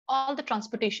 All the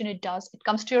transportation it does, it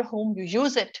comes to your home, you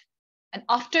use it. And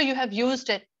after you have used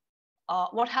it,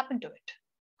 what happened to it?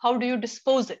 How do you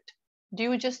dispose it? Do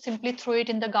you just simply throw it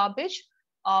in the garbage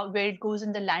where it goes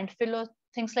in the landfill or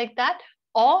things like that?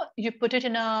 Or you put it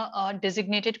in a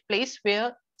designated place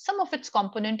where some of its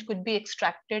component could be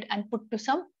extracted and put to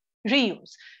some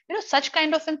reuse. Such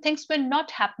kind of things were not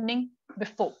happening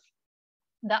before.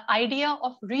 The idea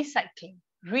of recycling,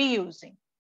 reusing,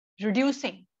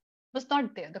 reducing was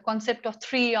not there. The concept of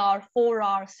 3R,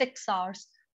 4R, 6Rs,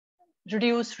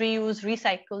 reduce, reuse,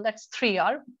 recycle, that's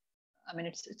 3R. I mean,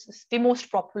 it's the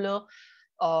most popular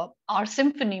R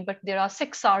symphony, but there are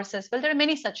 6Rs as well. There are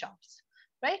many such Rs,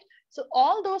 right? So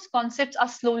all those concepts are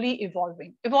slowly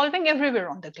evolving everywhere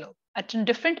on the globe at a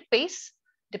different pace,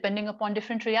 depending upon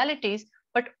different realities,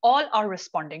 but all are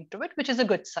responding to it, which is a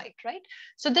good side, right?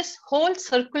 So this whole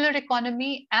circular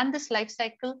economy and this life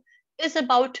cycle is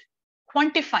about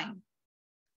quantifying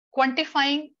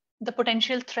the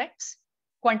potential threats,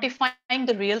 quantifying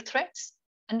the real threats,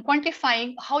 and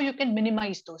quantifying how you can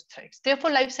minimize those threats.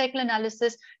 Therefore, life cycle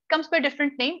analysis comes by a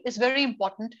different name, is very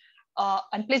important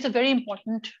and plays a very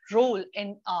important role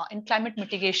in climate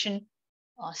mitigation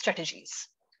strategies,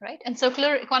 right? And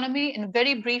circular economy, in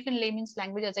very brief in layman's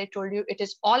language, as I told you, it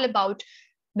is all about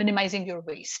minimizing your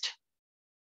waste.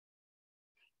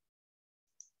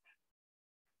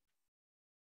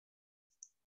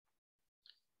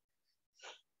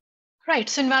 Right,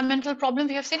 so environmental problem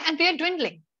we have seen, and we are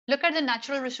dwindling. Look at the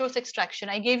natural resource extraction.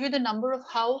 I gave you the number of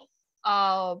how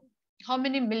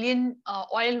many million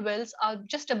oil wells are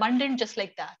just abundant just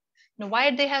like that. Now,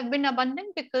 why they have been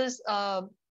abundant? Because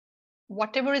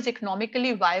whatever is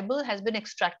economically viable has been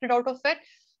extracted out of it.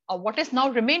 What is now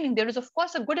remaining, there is of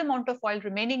course a good amount of oil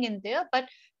remaining in there, but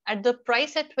at the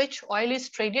price at which oil is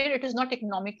traded, it is not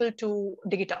economical to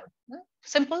dig it out.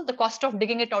 Simple, the cost of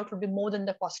digging it out would be more than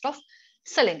the cost of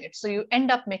selling it. So you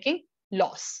end up making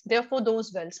loss. Therefore,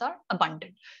 those wells are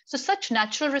abundant. So such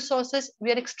natural resources,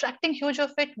 we are extracting huge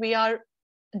of it. We are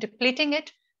depleting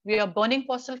it. We are burning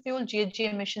fossil fuel.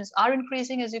 GHG emissions are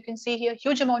increasing, as you can see here.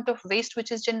 Huge amount of waste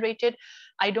which is generated.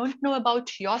 I don't know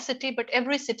about your city, but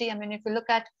every city, I mean, if you look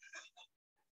at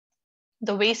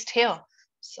the waste here,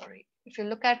 sorry, if you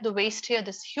look at the waste here,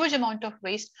 this huge amount of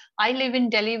waste. I live in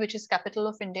Delhi, which is capital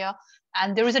of India,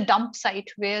 and there is a dump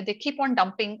site where they keep on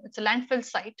dumping. It's a landfill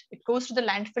site. It goes to the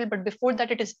landfill, but before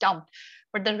that it is dumped.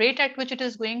 But the rate at which it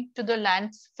is going to the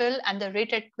landfill and the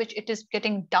rate at which it is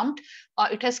getting dumped,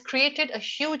 it has created a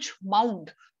huge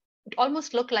mound. It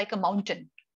almost looked like a mountain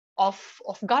of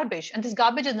garbage. And this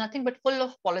garbage is nothing but full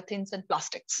of polythenes and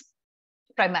plastics.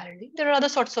 Primarily, there are other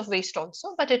sorts of waste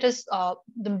also, but it is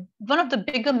one of the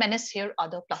bigger menace here are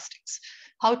the plastics.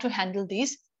 How to handle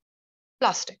these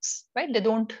plastics, right? They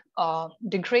don't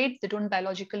degrade, they don't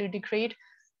biologically degrade,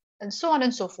 and so on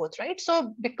and so forth, right?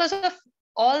 So because of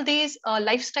all these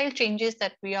lifestyle changes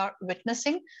that we are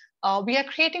witnessing, we are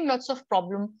creating lots of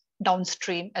problem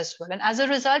downstream as well. And as a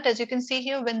result, as you can see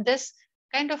here, when this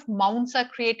kind of mounds are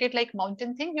created like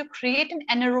mountain thing, you create an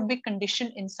anaerobic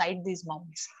condition inside these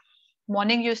mounds.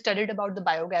 Morning, you studied about the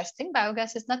biogas thing.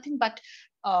 Biogas is nothing but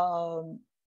a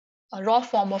raw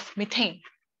form of methane.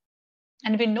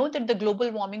 And we know that the global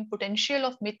warming potential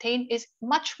of methane is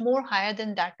much more higher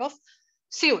than that of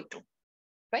CO2,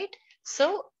 right?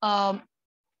 So,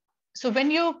 so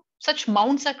when such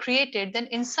mounds are created, then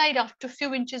inside, after a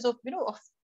few inches of,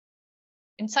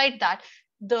 inside that,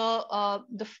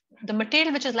 the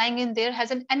material which is lying in there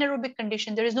has an anaerobic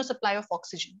condition. There is no supply of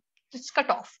oxygen. It's cut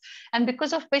off. And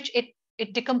because of which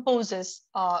it decomposes,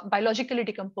 biologically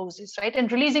decomposes, right? And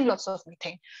releasing lots of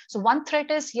methane. So one threat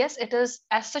is, yes, it is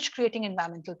as such creating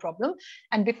environmental problem.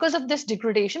 And because of this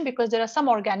degradation, because there are some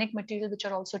organic material which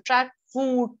are also trapped,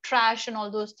 food, trash, and all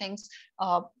those things,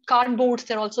 cardboards,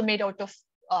 they're also made out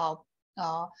of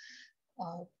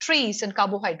trees and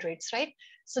carbohydrates, right?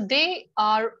 So they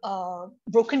are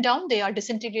broken down, they are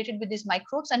disintegrated with these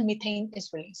microbes, and methane is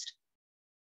released.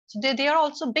 So they are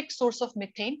also a big source of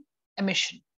methane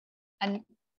emission. And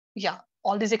yeah,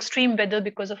 all this extreme weather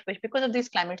because of this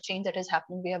climate change that is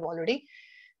happening, we have already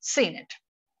seen it.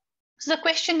 So the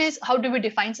question is, how do we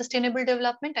define sustainable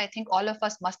development? I think all of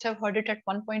us must have heard it at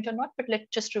one point or not, but let's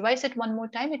just revise it one more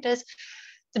time. It is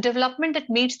the development that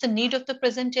meets the need of the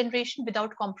present generation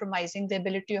without compromising the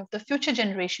ability of the future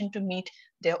generation to meet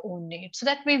their own needs. So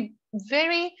that we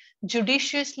very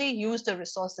judiciously use the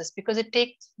resources, because it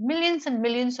takes millions and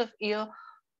millions of years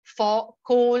for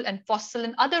coal and fossil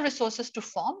and other resources to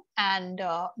form, and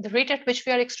the rate at which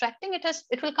we are extracting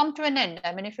it will come to an end.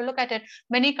 I mean, if you look at it,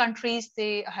 many countries,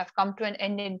 they have come to an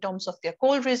end in terms of their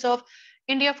coal reserve.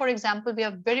 India, for example, we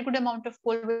have very good amount of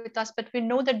coal with us, but we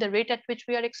know that the rate at which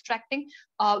we are extracting,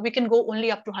 we can go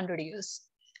only up to 100 years,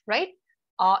 right?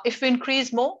 If we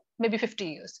increase more, maybe 50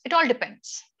 years. It all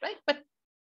depends, right? But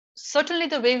certainly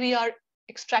the way we are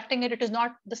extracting it, it is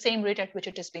not the same rate at which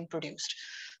it is being produced.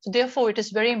 So therefore, it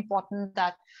is very important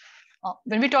that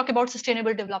when we talk about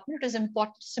sustainable development, it is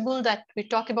impossible that we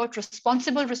talk about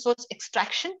responsible resource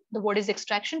extraction. The word is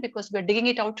extraction because we're digging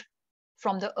it out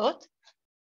from the earth,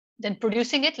 then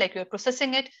producing it, like we're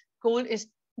processing it. Coal is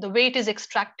the way it is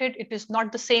extracted. It is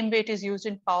not the same way it is used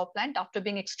in power plant. After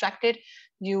being extracted,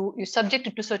 you subject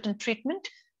it to certain treatment,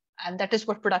 and that is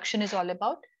what production is all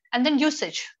about. And then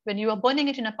usage, when you are burning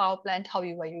it in a power plant, how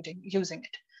you are using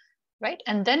it, right?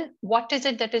 And then what is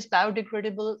it that is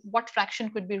biodegradable? What fraction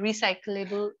could be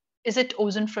recyclable? Is it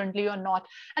ozone friendly or not?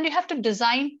 And you have to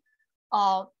design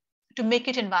to make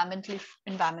it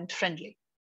environment friendly.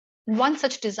 And one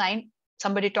such design,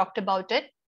 somebody talked about it,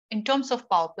 in terms of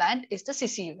power plant, is the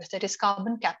CCUS, that is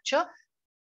carbon capture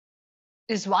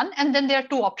is one. And then there are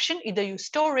two options. Either you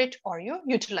store it or you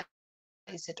utilize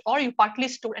it, or you partly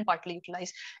store and partly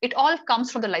utilize. It all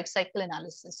comes from the life cycle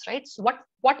analysis, right? So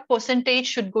what percentage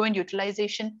should go in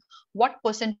utilization? What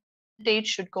percentage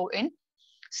should go in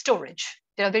storage?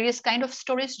 There are various kinds of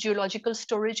storage. Geological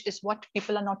storage is what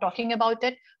people are not talking about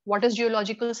it. What does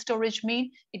geological storage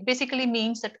mean? It basically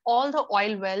means that all the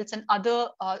oil wells and other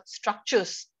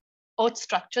structures, earth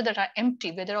structure that are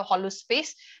empty, where there are hollow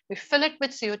space, we fill it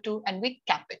with CO2 and we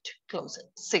cap it, close it,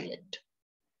 seal it.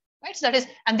 Right, so that is,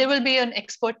 and there will be an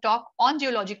expert talk on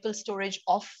geological storage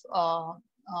of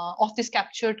this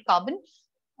captured carbon.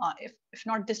 If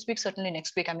not this week, certainly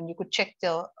next week. I mean, you could check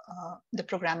the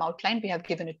program outline. We have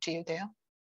given it to you there.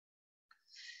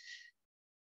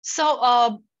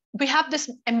 So we have this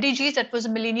MDGs, that was a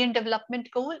Millennium Development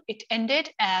Goal. It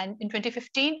ended and in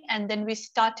 2015, and then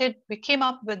we came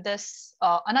up with this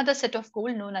another set of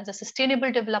goal known as a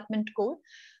Sustainable Development Goal.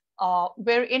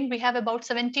 Wherein we have about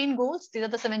 17 goals. These are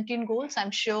the 17 goals.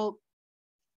 I'm sure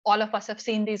all of us have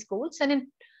seen these goals. And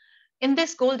in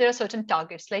this goal, there are certain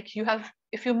targets. Like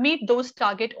if you meet those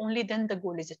targets, only then the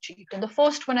goal is achieved. And the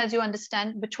first one, as you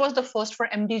understand, which was the first for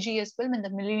MDG as well, when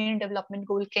the Millennium Development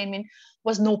Goal came in,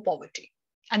 was no poverty,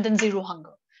 and then zero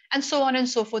hunger. And so on and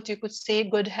so forth. You could say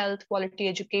good health, quality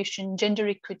education, gender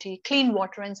equity, clean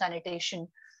water and sanitation,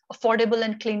 affordable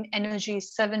and clean energy,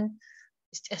 7.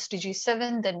 SDG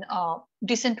 7, then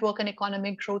decent work and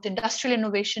economic growth, industrial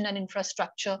innovation and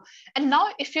infrastructure. And now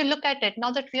if you look at it,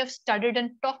 now that we have studied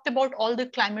and talked about all the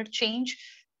climate change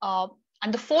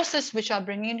and the forces which are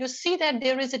bringing in, you see that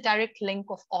there is a direct link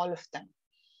of all of them,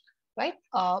 right?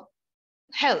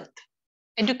 Health,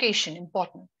 education,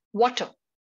 important. Water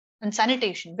and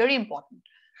sanitation, very important,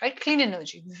 right? Clean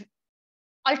energy,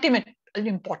 ultimate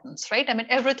importance, right? I mean,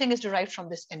 everything is derived from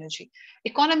this energy.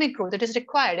 Economic growth, that is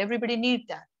required. Everybody needs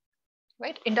that,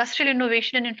 right? Industrial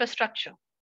innovation and infrastructure.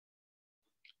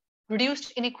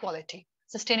 Reduced inequality,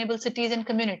 sustainable cities and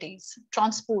communities,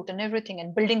 transport and everything,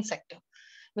 and building sector.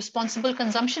 Responsible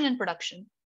consumption and production.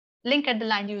 Link at the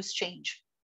land use change.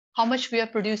 How much we are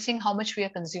producing, how much we are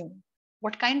consuming.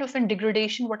 What kind of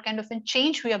degradation, what kind of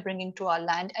change we are bringing to our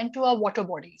land and to our water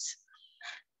bodies.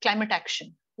 Climate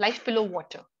action, life below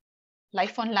water.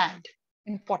 Life on land,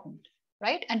 important,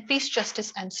 right? And peace,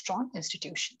 justice, and strong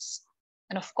institutions.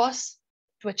 And of course,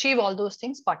 to achieve all those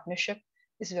things, partnership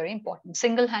is very important.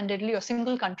 Single-handedly or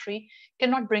single country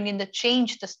cannot bring in the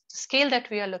change, the scale that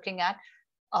we are looking at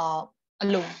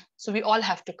alone. So we all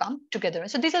have to come together.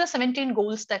 And so these are the 17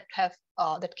 goals that have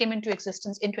that came into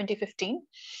existence in 2015.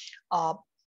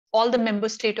 All the member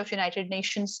states of United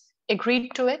Nations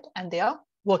agreed to it, and they are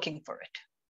working for it.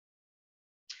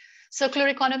 Circular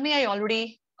economy, I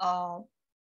already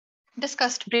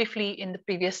discussed briefly in the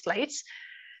previous slides.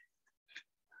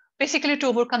 Basically, to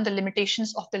overcome the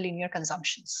limitations of the linear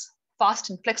consumptions. Fast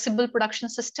and flexible production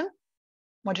system,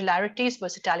 modularities,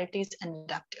 versatilities, and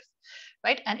adaptive,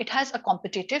 right? And it has a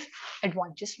competitive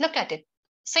advantage. Look at it.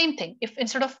 Same thing. If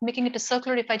instead of making it a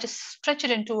circular, if I just stretch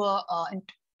it into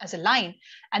as a line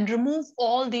and remove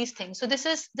all these things. So this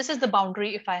is the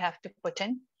boundary if I have to put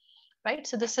in, right?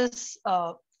 So this is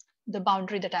the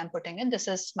boundary that I'm putting in. This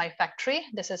is my factory.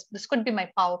 This could be my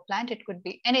power plant. It could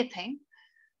be anything,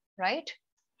 right?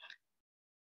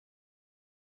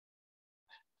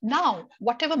 Now,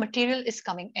 whatever material is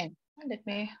coming in, let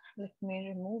me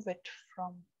remove it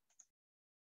from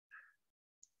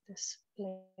this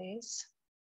place.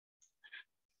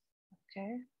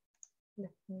 Okay,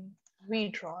 let me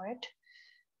redraw it.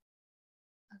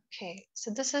 Okay,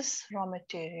 so this is raw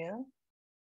material.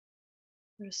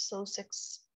 Resource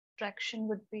extraction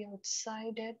would be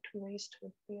outside it. Waste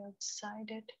would be outside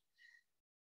it.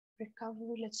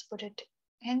 Recovery, let's put it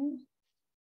in.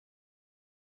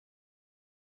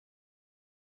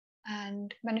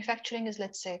 And manufacturing is,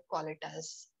 let's say, call it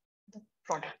as the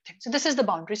product thing. So this is the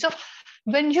boundary. So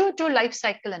when you do life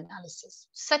cycle analysis,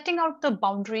 setting out the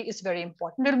boundary is very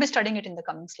important. We'll be studying it in the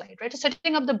coming slide, right? So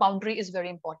setting up the boundary is very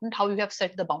important, how you have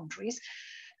set the boundaries,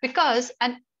 because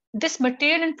this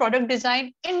material and product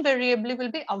design invariably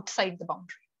will be outside the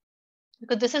boundary,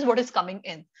 because this is what is coming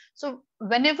in. So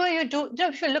whenever you do,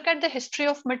 if you look at the history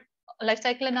of life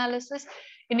cycle analysis,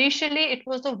 initially it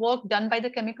was the work done by the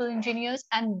chemical engineers,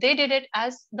 and they did it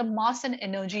as the mass and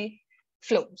energy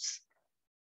flows.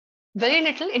 Very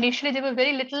little, initially there were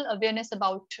very little awareness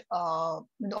about,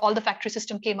 all the factory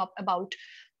system came up about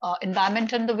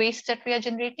environment and the waste that we are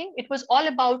generating. It was all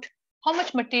about how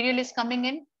much material is coming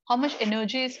in, how much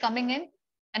energy is coming in,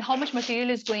 and how much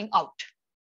material is going out.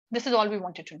 This is all we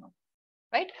wanted to know,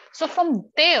 right? So from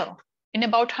there, in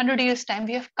about 100 years' time,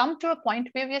 we have come to a point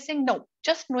where we are saying, no,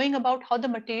 just knowing about how the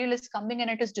material is coming and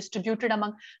it is distributed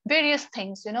among various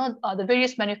things, the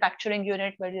various manufacturing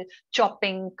unit, where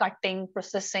chopping, cutting,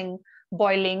 processing,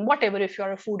 boiling, whatever, if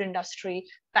you're a food industry,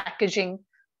 packaging,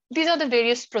 these are the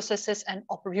various processes and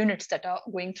units that are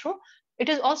going through. It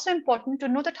is also important to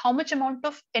know that how much amount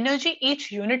of energy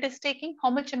each unit is taking, how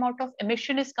much amount of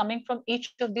emission is coming from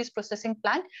each of these processing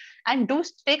plant, and do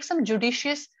take some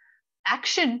judicious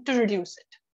action to reduce it,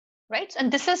 right?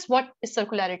 And this is what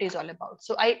circularity is all about.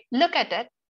 So I look at it,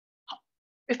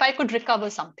 if I could recover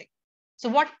something. So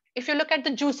what, if you look at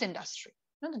the juice industry,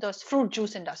 the fruit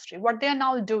juice industry, what they are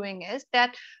now doing is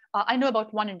that, I know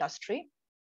about one industry,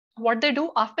 what they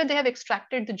do after they have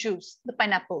extracted the juice, the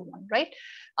pineapple one, right?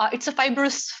 It's a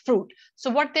fibrous fruit. So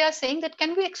what they are saying that,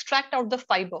 can we extract out the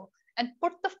fiber and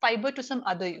put the fiber to some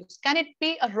other use? Can it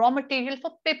be a raw material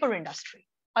for paper industry?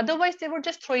 Otherwise, they would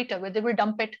just throw it away. They will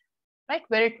dump it, right?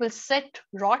 Where it will set,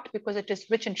 rot, because it is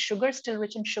rich in sugar, still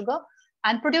rich in sugar,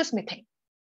 and produce methane.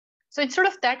 So instead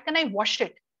of that, can I wash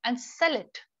it and sell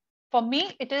it? For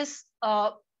me, it's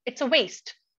a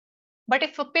waste. But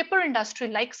if a paper industry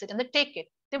likes it and they take it,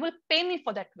 they will pay me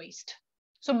for that waste.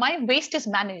 So my waste is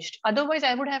managed. Otherwise,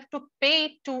 I would have to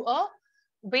pay to a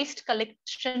waste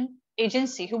collection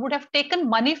agency who would have taken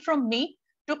money from me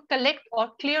to collect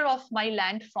or clear off my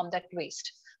land from that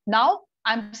waste. Now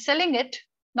I'm selling it.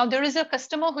 Now there is a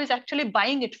customer who is actually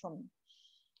buying it from me.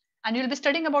 And you'll be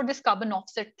studying about this carbon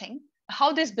offset thing,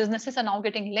 how these businesses are now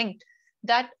getting linked,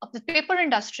 that the paper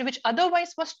industry, which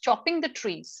otherwise was chopping the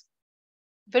trees,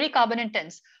 very carbon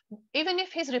intense, even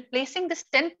if he's replacing this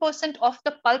 10% of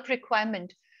the pulp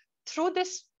requirement through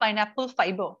this pineapple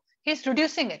fiber, he's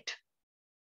reducing it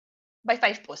by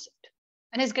 5%.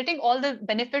 And he's getting all the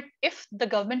benefit if the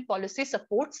government policy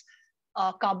supports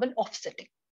carbon offsetting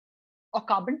or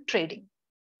carbon trading,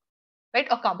 right?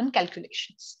 Or carbon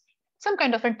calculations. Some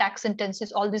kind of a tax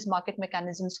incentives, all these market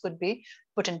mechanisms could be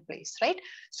put in place, right?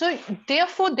 So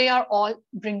therefore, they are all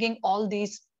bringing all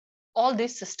these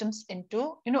systems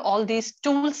into, all these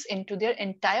tools into their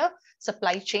entire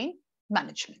supply chain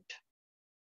management.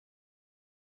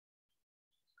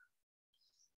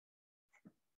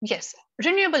 Yes,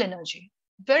 renewable energy,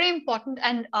 very important.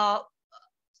 And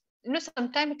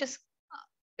sometimes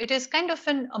it is kind of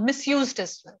misused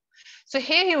as well. So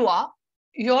here you are,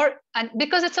 and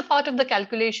because it's a part of the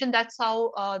calculation, that's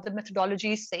how the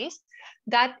methodology says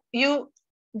that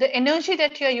the energy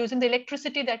that you are using, the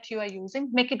electricity that you are using,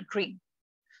 make it green.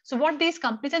 So what these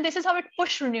companies, and this is how it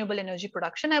push renewable energy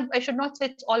production. I should not say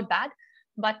it's all bad,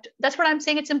 but that's what I'm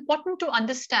saying. It's important to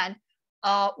understand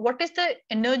what is the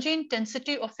energy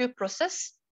intensity of your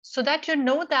process, so that you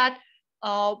know that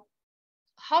how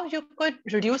you could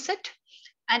reduce it.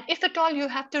 And if at all you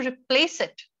have to replace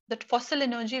it, that fossil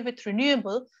energy with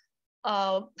renewable,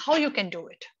 how you can do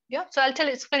it. Yeah, so I'll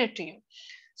explain it to you.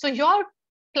 So your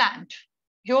plant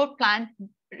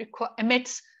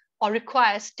emits or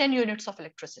requires 10 units of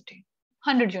electricity,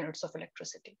 100 units of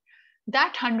electricity.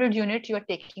 That 100 unit you are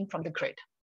taking from the grid.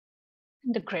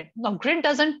 Now, grid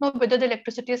doesn't know whether the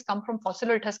electricity has come from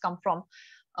fossil or it has come from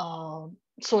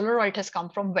solar or it has come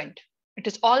from wind. It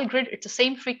is all grid. It's the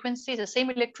same frequency, the same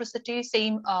electricity,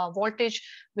 same voltage,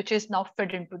 which is now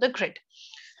fed into the grid.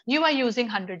 You are using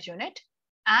 100 unit,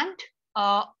 and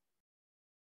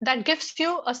that gives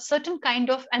you a certain kind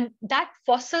of, and that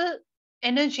fossil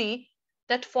energy,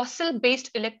 that fossil-based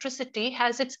electricity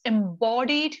has its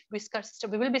embodied,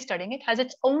 we will be studying it, has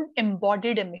its own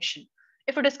embodied emission.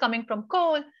 If it is coming from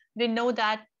coal, we know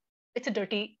that it's a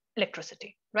dirty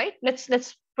electricity, right? Let's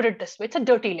put it this way, it's a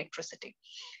dirty electricity.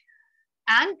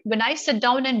 And when I sit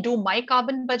down and do my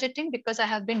carbon budgeting, because I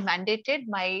have been mandated,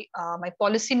 my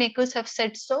policymakers have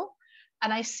said so,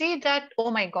 and I see that, oh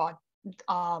my God,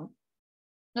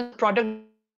 the product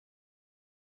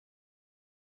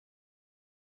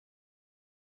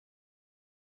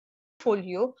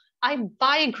portfolio, I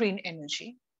buy green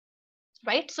energy,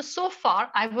 right? So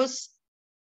far, am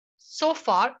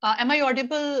I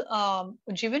audible,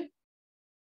 Jeevan?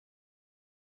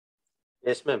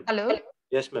 Yes, ma'am. Hello?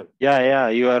 Yes, ma'am. Yeah,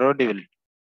 you are audible.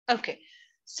 Okay.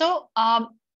 So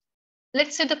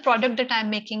let's say the product that I'm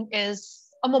making is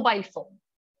a mobile phone,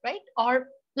 right? Or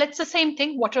let's say the same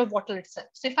thing, water bottle itself.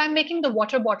 So if I'm making the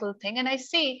water bottle thing and I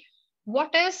see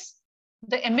what is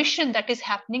the emission that is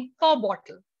happening per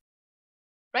bottle,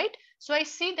 right? So I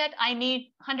see that I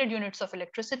need 100 units of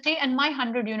electricity, and my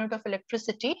 100 unit of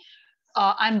electricity,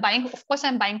 I'm buying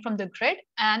from the grid,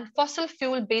 and fossil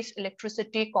fuel based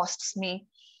electricity costs me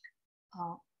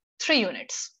 3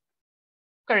 units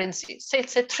currency. Say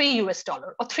it's a $3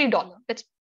 or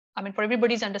 $3. For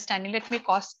everybody's understanding, let me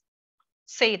cost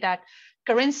say that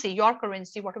currency, your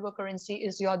currency, whatever currency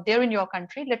is there in your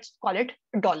country, let's call it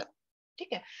 $1.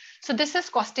 Okay. So this is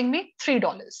costing me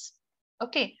 $3.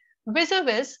 Okay.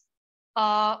 Vis-a-vis,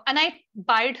 and I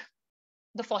buyed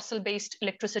the fossil-based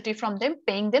electricity from them,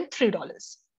 paying them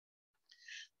 $3.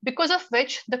 Because of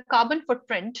which the carbon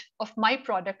footprint of my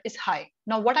product is high.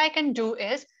 Now, what I can do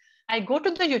is I go to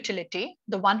the utility,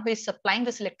 the one who is supplying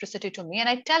this electricity to me, and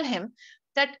I tell him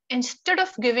that instead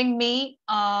of giving me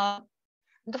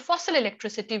the fossil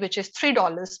electricity, which is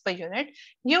 $3 per unit,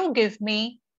 you give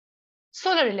me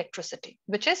solar electricity,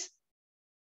 which is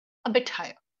a bit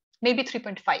higher, maybe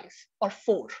 3.5 or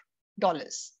 $4,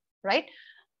 right?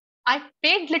 I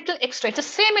paid little extra. It's the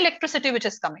same electricity which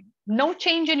is coming. No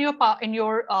change in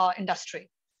your industry.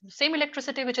 The same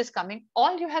electricity which is coming.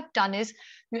 All you have done is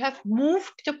you have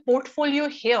moved the portfolio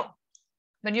here.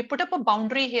 When you put up a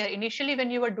boundary here, initially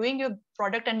when you were doing your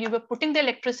product and you were putting the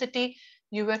electricity,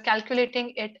 you were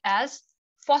calculating it as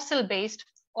fossil-based,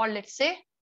 or let's say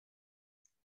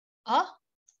a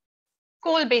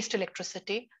coal-based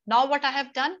electricity. Now what I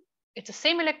have done, it's the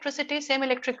same electricity, same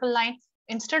electrical line.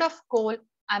 Instead of coal,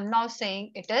 I'm now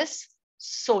saying it is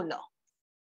solar.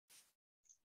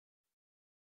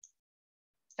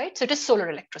 Right? So it is solar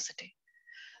electricity.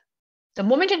 The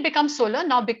moment it becomes solar,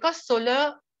 now because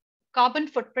solar carbon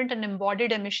footprint and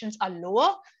embodied emissions are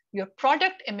lower, your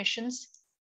product emissions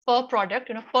per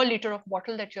product, per liter of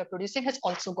bottle that you're producing has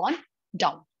also gone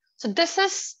down. So this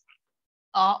is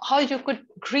how you could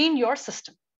green your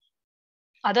system.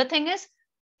 Other thing is,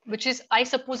 which is I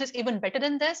suppose is even better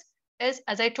than this, is,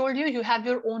 as I told you, you have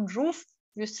your own roof,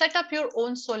 you set up your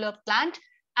own solar plant,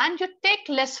 and you take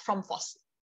less from fossil.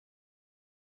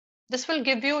 This will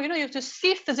give you, you have to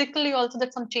see physically also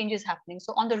that some change is happening.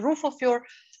 So on the roof of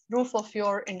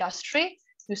your industry,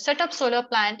 you set up solar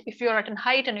plant. If you're at a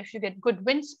height and if you get good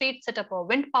wind speed, set up a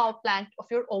wind power plant of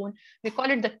your own. We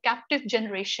call it the captive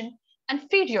generation, and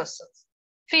feed yourself,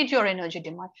 feed your energy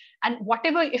demand. And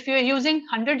whatever, if you're using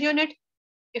 100 units,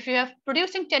 if you have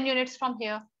producing 10 units from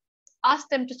here, ask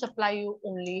them to supply you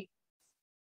only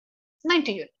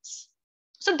 90 units.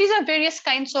 So these are various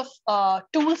kinds of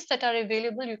tools that are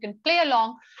available. You can play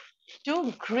along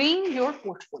to green your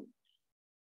portfolio.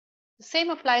 The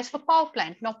same applies for power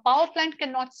plant. Now, power plant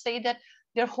cannot say that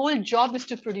their whole job is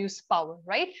to produce power,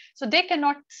 right? So they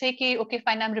cannot say, okay,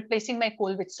 fine, I'm replacing my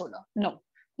coal with solar. No,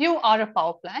 you are a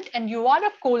power plant and you are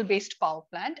a coal-based power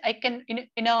plant. I can,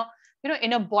 in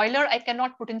a boiler, I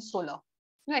cannot put in solar.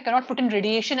 I cannot put in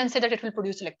radiation and say that it will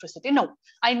produce electricity. No,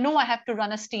 I know I have to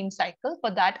run a steam cycle. For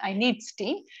that, I need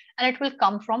steam, and it will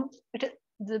come from,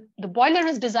 the boiler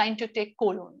is designed to take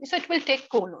coal only. So it will take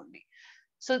coal only.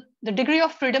 So the degree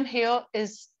of freedom here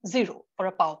is 0 for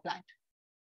a power plant.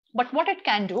 But what it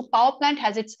can do, power plant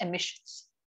has its emissions.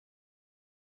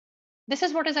 This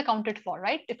is what is accounted for,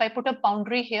 right? If I put a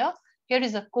boundary here, here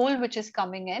is a coal which is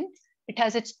coming in. It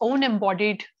has its own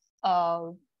embodied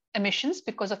emissions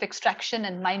because of extraction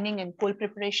and mining and coal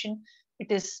preparation.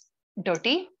 It is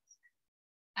dirty.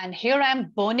 And here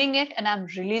I'm burning it and I'm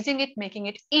releasing it, making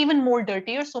it even more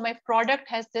dirtier. So my product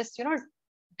has this,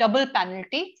 double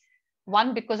penalty.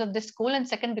 One, because of this coal, and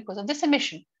second, because of this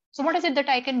emission. So what is it that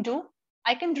I can do?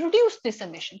 I can reduce this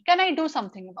emission. Can I do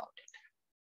something about it?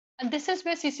 And this is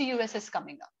where CCUS is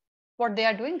coming up. What they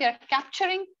are doing, they are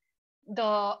capturing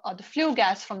the flue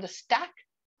gas from the stack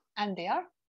and they are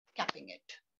capping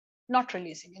it, not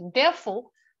releasing. And therefore,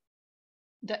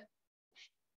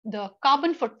 the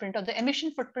carbon footprint or the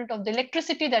emission footprint of the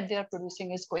electricity that they are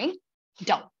producing is going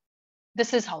down.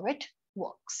 This is how it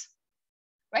works,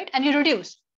 right? And you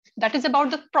reduce. That is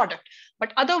about the product.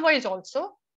 But otherwise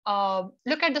also,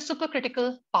 look at the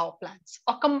supercritical power plants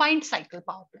or combined cycle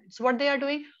power plants. What they are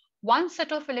doing, one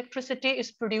set of electricity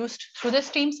is produced through the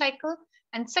steam cycle,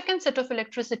 and second set of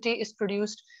electricity is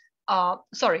produced,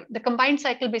 the combined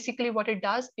cycle, basically what it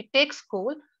does, it takes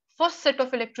coal. First set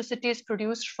of electricity is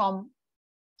produced from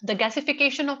the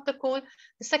gasification of the coal.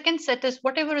 The second set is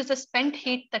whatever is the spent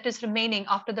heat that is remaining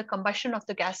after the combustion of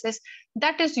the gases,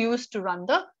 that is used to run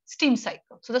the steam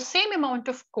cycle. So the same amount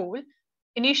of coal,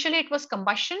 initially it was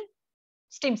combustion,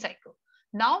 steam cycle.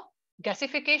 Now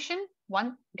gasification,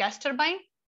 one gas turbine,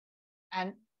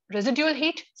 and residual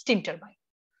heat, steam turbine.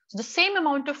 So the same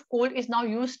amount of coal is now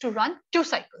used to run 2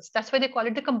 cycles. That's why they call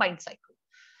it the combined cycle.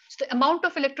 So the amount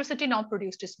of electricity now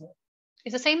produced is more.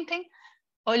 It's the same thing.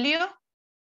 Earlier,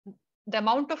 the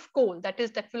amount of coal that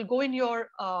will go in your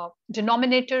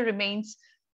denominator remains,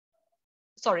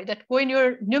 that go in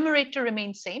your numerator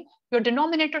remains same. Your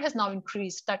denominator has now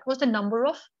increased. That was the number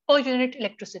of per unit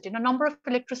electricity. The number of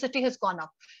electricity has gone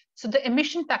up. So the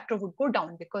emission factor would go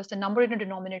down because the number in the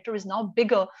denominator is now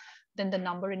bigger than the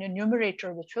number in your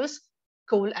numerator, which was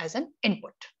coal as an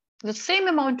input. The same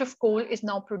amount of coal is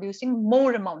now producing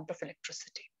more amount of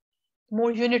electricity,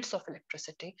 more units of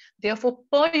electricity. Therefore,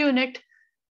 per unit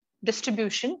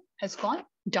distribution has gone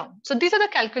down. So these are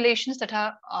the calculations that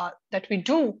are that we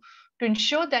do to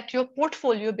ensure that your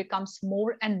portfolio becomes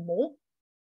more and more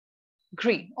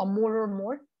green, or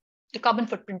more, the carbon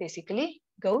footprint basically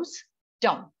goes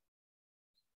down.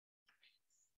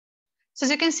 So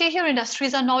as you can see here,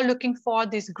 industries are now looking for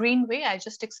this green way. I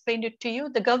just explained it to you,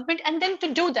 the government. And then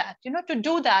to do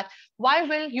that, why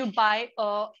will you buy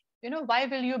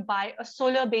a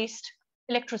solar-based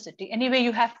electricity? Anyway,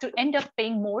 you have to end up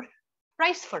paying more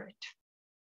price for it.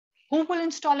 Who will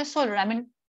install a solar? I mean,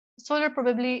 solar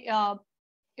probably,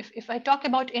 if I talk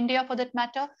about India for that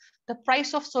matter, the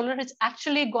price of solar has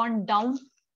actually gone down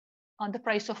on the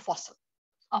price of fossil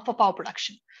for power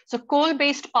production. So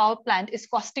coal-based power plant is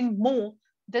costing more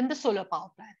than the solar power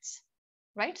plants,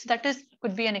 right? So that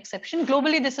could be an exception.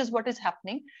 Globally, this is what is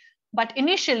happening. But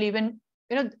initially, when,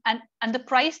 and the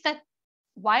price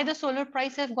why the solar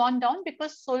price has gone down?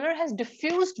 Because solar has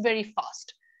diffused very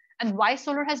fast. And why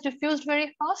solar has diffused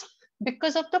very fast?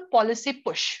 Because of the policy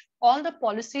push. All the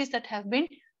policies that have been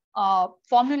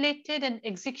formulated and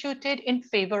executed in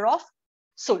favor of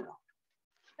solar.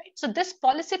 Right? So this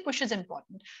policy push is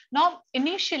important. Now,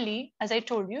 initially, as I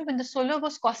told you, when the solar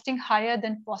was costing higher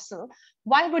than fossil,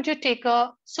 why would you take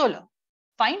a solar?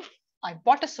 Fine, I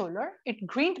bought a solar, it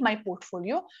greened my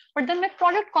portfolio, but then my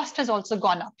product cost has also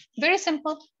gone up. Very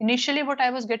simple. Initially, what I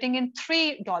was getting in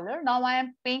 $3, now I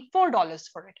am paying $4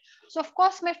 for it. So of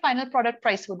course, my final product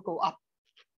price would go up.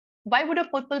 Why would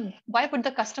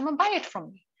the customer buy it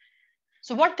from me?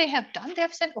 So what they have done, they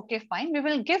have said, okay, fine, we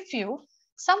will give you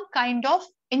some kind of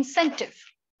incentive.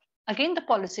 Again, the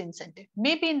policy incentive,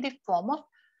 maybe in the form of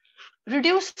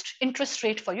reduced interest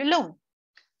rate for your loan.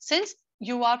 Since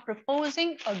you are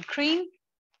proposing a green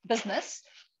business,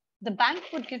 the bank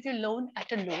would give you loan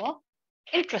at a lower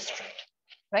interest rate,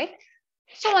 right?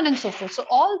 So on and so forth. So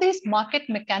all these market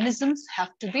mechanisms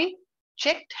have to be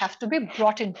checked, have to be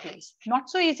brought in place. Not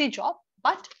so easy job,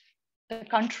 but the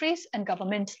countries and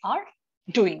governments are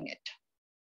doing it.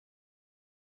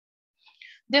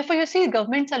 Therefore, you see,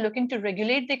 governments are looking to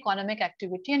regulate the economic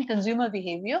activity and consumer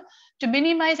behavior to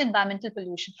minimize environmental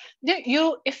pollution.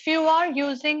 If you are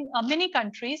using many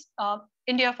countries,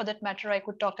 India for that matter, I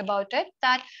could talk about it,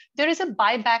 that there is a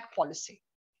buyback policy.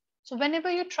 So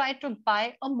whenever you try to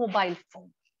buy a mobile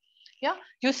phone, yeah,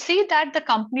 you see that the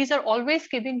companies are always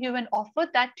giving you an offer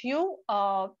that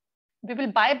we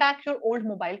will buy back your old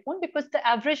mobile phone, because the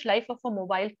average life of a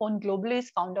mobile phone globally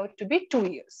is found out to be 2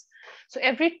 years. So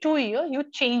every 2 years, you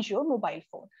change your mobile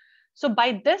phone. So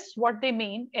by this, what they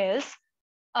mean is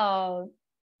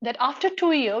that after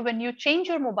 2 years, when you change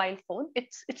your mobile phone,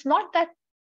 it's not that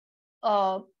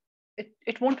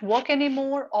it won't work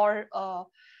anymore, or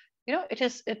it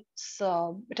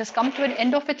has come to an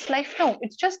end of its life. No,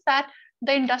 it's just that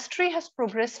the industry has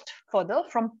progressed further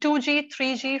from 2G,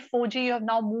 3G, 4G. You have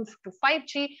now moved to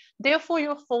 5G. Therefore,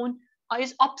 your phone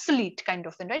is obsolete, kind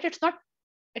of thing, right?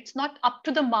 It's not up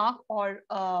to the mark or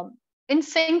in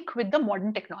sync with the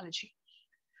modern technology.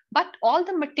 But all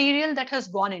the material that has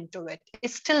gone into it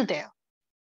is still there.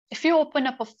 If you open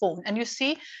up a phone and you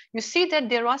see that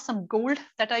there are some gold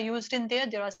that are used in there,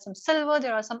 there are some silver,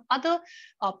 there are some other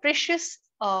precious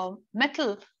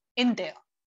metal in there.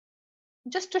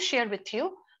 Just to share with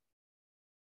you,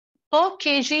 per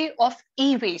kg of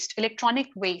e-waste, electronic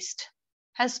waste,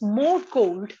 has more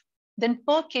gold than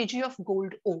per kg of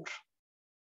gold ore.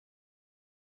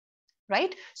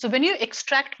 Right? So when you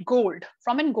extract gold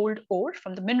from a gold ore,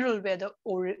 from the mineral where the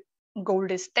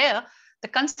gold is there, the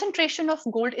concentration of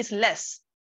gold is less.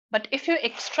 But if you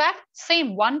extract, say,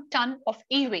 1 ton of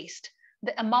e-waste,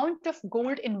 the amount of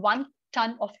gold in 1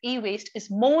 ton of e-waste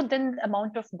is more than the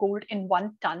amount of gold in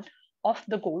 1 ton of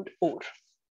the gold ore.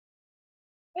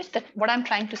 Right? What I'm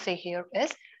trying to say here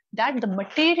is that the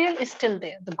material is still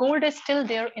there. The gold is still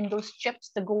there in those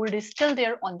chips. The gold is still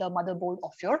there on the motherboard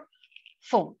of your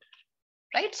phone.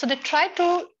 Right? So they try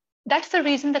to, that's the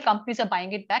reason the companies are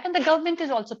buying it back, and the government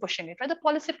is also pushing it, right? The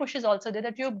policy push is also there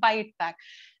that you buy it back.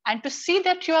 And to see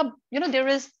that you are, there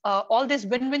is all these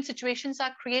win-win situations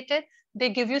are created, they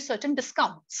give you certain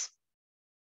discounts.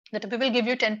 That we will give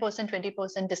you 10%,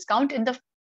 20% discount in the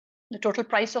total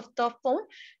price of the phone.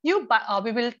 You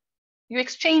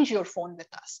exchange your phone with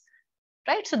us.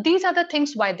 Right? So these are the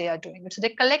things why they are doing it. So they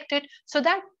collect it, so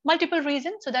that multiple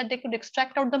reasons, so that they could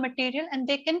extract out the material and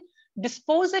they can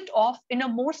dispose it off in a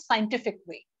more scientific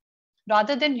way.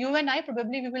 Rather than you and I,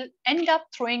 probably we will end up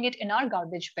throwing it in our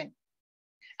garbage bin.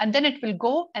 And then it will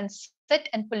go and affect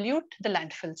and pollute the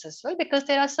landfills as well, because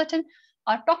there are certain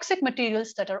toxic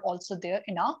materials that are also there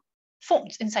in our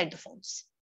phones, inside the phones,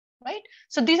 right?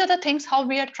 So these are the things how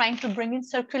we are trying to bring in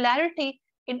circularity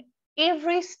in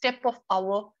every step of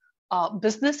our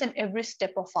business and every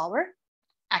step of our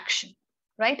action,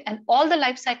 right? And all the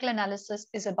life cycle analysis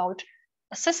is about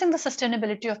assessing the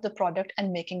sustainability of the product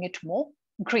and making it more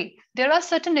green. There are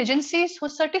certain agencies who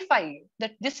certify you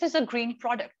that this is a green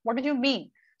product. What do you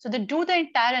mean? So they do the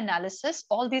entire analysis,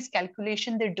 all these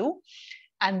calculations they do,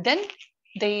 and then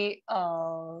they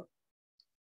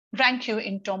rank you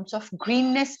in terms of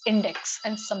greenness index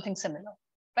and something similar,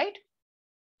 right?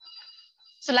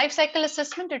 So life cycle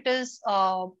assessment, it is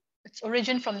its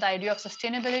origin from the idea of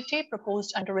sustainability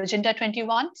proposed under Agenda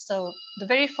 21. So the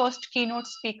very first keynote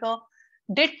speaker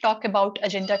did talk about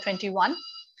Agenda 21,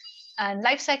 and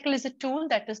life cycle is a tool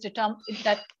that is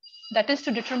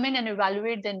to determine and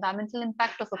evaluate the environmental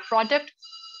impact of a product,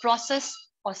 process,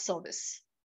 or service.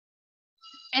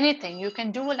 Anything, you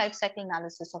can do a life cycle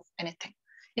analysis of anything.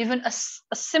 Even a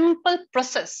simple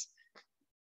process,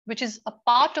 which is a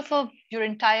part of your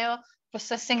entire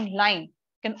processing line,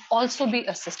 can also be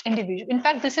assessed individually. In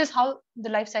fact, this is how the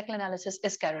life cycle analysis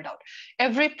is carried out.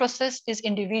 Every process is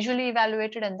individually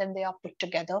evaluated and then they are put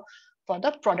together for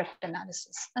the product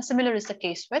analysis. And similar is the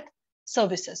case with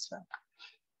service as well.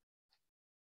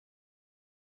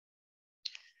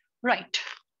 Right.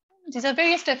 These are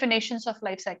various definitions of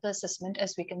life cycle assessment,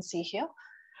 as we can see here.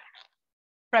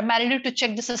 Primarily to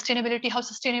check the sustainability, how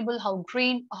sustainable, how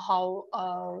green,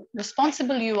 how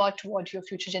responsible you are toward your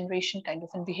future generation kind of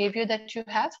a behavior that you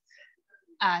have.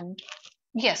 And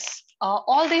yes,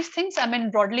 all these things, I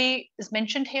mean, broadly is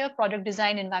mentioned here, product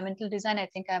design, environmental design, I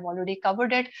think I've already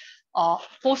covered it.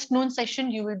 Post-noon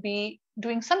session, you will be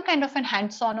doing some kind of an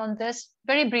hands-on on this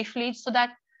very briefly, so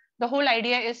that the whole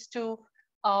idea is to,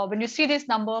 when you see this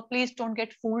number, please don't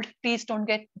get fooled, please don't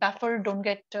get baffled, don't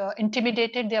get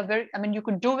intimidated. They are very, I mean, you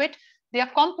could do it. They are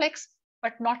complex,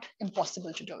 but not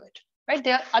impossible to do it,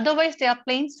 right? Otherwise, they are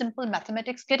plain simple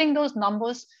mathematics. Getting those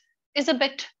numbers is a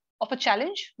bit of a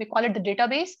challenge. We call it the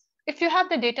database. If you have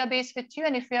the database with you,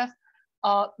 and if you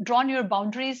have drawn your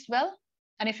boundaries well,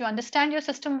 and if you understand your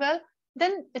system well,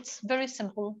 then it's very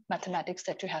simple mathematics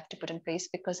that you have to put in place,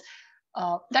 because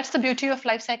that's the beauty of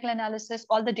life cycle analysis.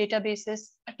 All the databases,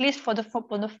 at least for the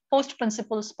post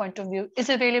principles point of view, is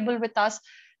available with us,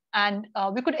 and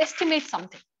we could estimate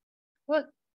something. Well,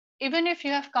 even if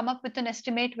you have come up with an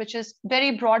estimate which is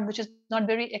very broad, which is not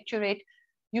very accurate,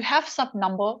 you have some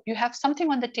number, you have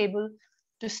something on the table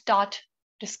to start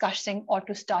discussing or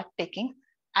to start taking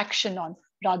action on,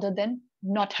 rather than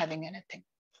not having anything.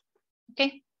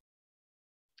 Okay.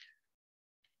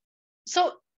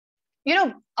 So, you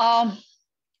know,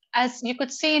 as you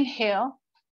could see in here,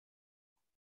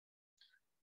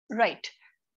 right,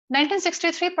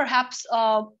 1963 perhaps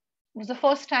was the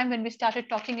first time when we started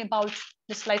talking about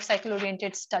this life cycle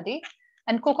oriented study,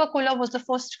 and Coca-Cola was the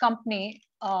first company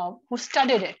who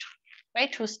studied it,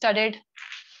 right? Who studied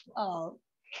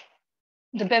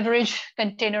the beverage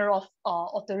container of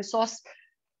the resource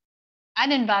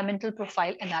and environmental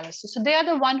profile analysis. So they are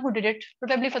the one who did it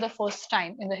probably for the first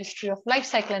time in the history of life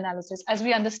cycle analysis as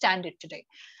we understand it today,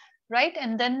 right?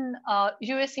 And then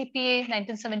US EPA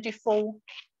 1974,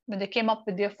 when they came up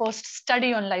with their first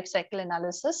study on life cycle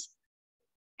analysis.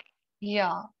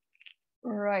 Yeah,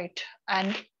 right.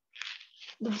 And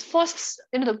the first,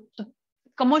 you know, the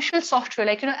commercial software,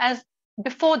 like, you know, as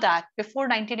before that, before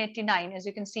 1989, as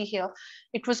you can see here,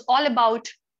 it was all about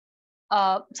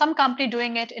some company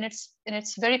doing it in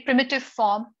its very primitive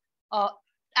form.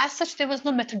 As such, there was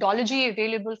no methodology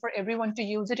available for everyone to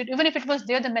use it. Even if it was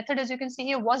there, the method, as you can see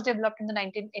here, was developed in the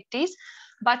 1980s.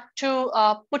 But to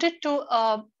put it to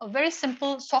a very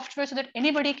simple software so that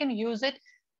anybody can use it,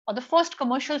 or the first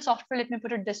commercial software, let me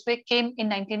put it this way, came in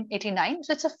 1989.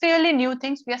 So it's a fairly new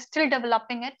thing. We are still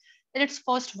developing it in its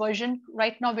first version.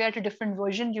 Right now, we are at a different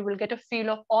version. You will get a feel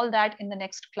of all that in the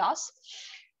next class.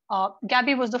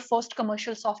 Gabby was the first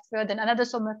commercial software. Then another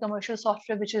commercial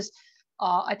software, which is,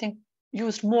 I think,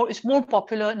 used more, is more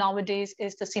popular nowadays,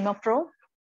 is the CIMA Pro.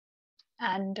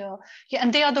 And yeah,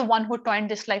 and they are the one who coined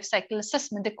this life cycle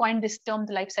assessment. They coined this term,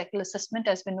 the life cycle assessment,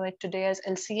 as we know it today as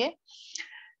LCA.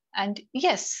 And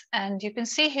yes, and you can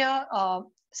see here,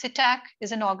 CITAC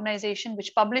is an organization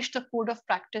which published a code of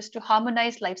practice to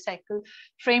harmonize life cycle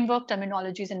framework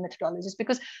terminologies and methodologies,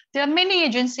 because there are many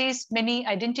agencies, many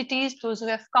identities, those who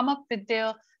have come up with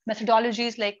their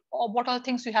methodologies, like what are the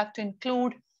things you have to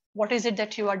include, what is it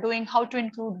that you are doing, how to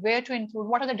include, where to include,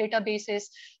 what are the databases,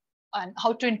 and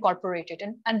how to incorporate it.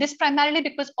 And this primarily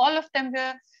because all of them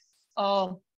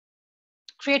were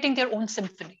creating their own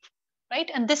symphony, right?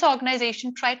 And this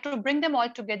organization tried to bring them all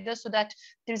together so that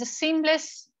there is a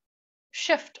seamless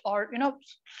shift, or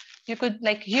you could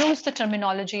like use the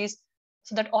terminologies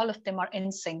so that all of them are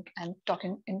in sync and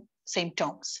talking in same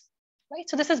terms, right?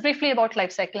 So this is briefly about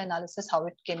life cycle analysis, how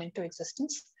it came into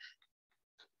existence.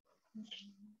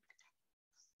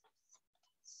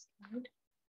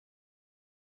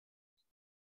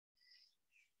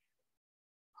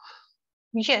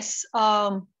 Yes.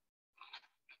 Then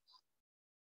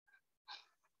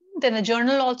a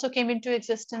journal also came into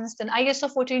existence. Then ISO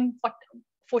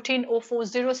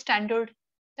 14040 standard.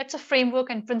 That's a framework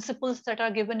and principles that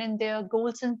are given in their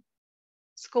goals and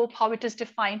scope, how it is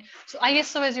defined. So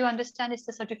ISO, as you understand, is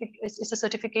a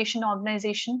certification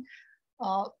organization,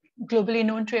 globally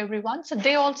known to everyone. So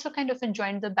they also kind of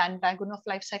joined the bandwagon of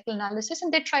life cycle analysis,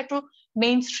 and they try to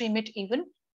mainstream it even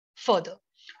further.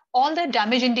 All the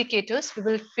damage indicators, we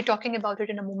will be talking about it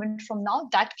in a moment from now,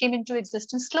 that came into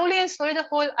existence slowly and slowly. The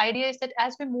whole idea is that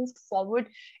as we moved forward,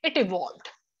 it evolved,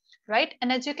 right?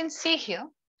 And as you can see here,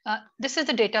 this is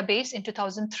the database. In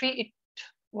 2003, it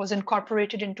was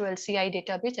incorporated into LCI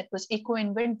database. That was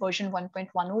EcoInvent version 1.10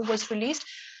 was released.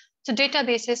 So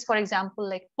databases, for example,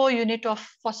 like per unit of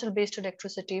fossil-based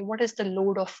electricity, what is the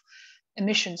load of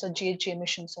emissions or GHG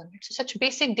emissions on it? So such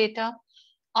basic data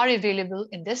are available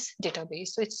in this database.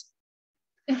 So it's,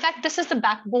 in fact, this is the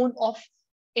backbone of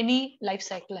any life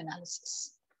cycle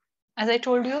analysis. As I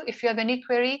told you, if you have any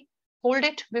query, hold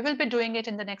it. We will be doing it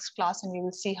in the next class and we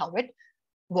will see how it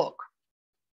works.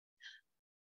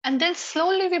 And then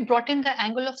slowly we brought in the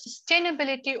angle of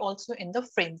sustainability also in the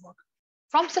framework.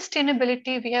 From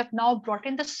sustainability, we have now brought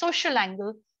in the social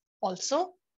angle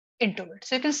also into it.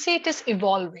 So you can see it is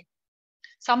evolving.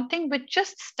 Something which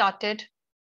just started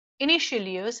initial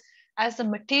years as the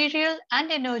material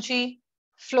and energy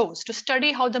flows, to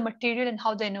study how the material and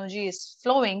how the energy is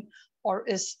flowing or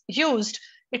is used,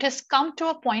 it has come to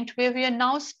a point where we are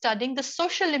now studying the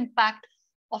social impact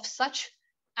of such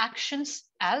actions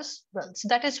as well. So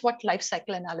that is what life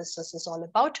cycle analysis is all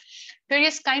about.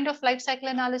 Various kind of life cycle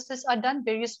analysis are done,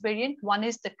 various variant. One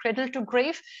is the cradle to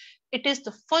grave. It is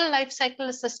the full life cycle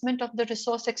assessment of the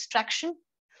resource extraction.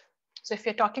 So if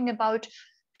you're talking about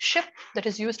ship that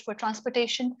is used for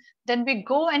transportation, then we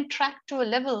go and track to a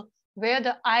level where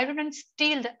the iron and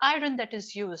steel, the iron that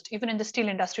is used, even in the steel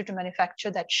industry to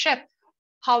manufacture that ship,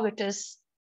 how it is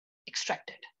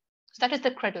extracted. So that is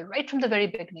the cradle, right from the very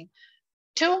beginning.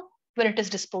 To where it is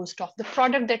disposed of. The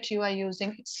product that you are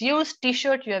using, it's used,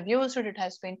 t-shirt, you have used it, it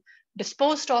has been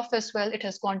disposed of as well, it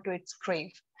has gone to its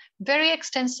grave. Very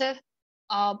extensive,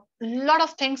 a lot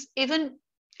of things. Even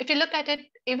if you look at it,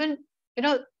 even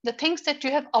the things that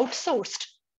you have outsourced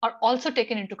are also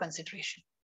taken into consideration.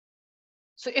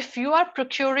 So if you are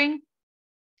procuring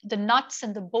the nuts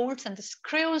and the bolts and the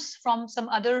screws from some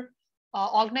other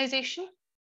organization,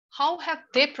 how have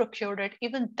they procured it?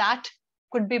 Even that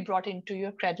could be brought into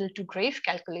your cradle to grave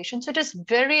calculation. So it is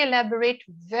very elaborate,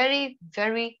 very,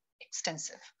 very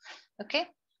extensive. Okay,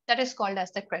 that is called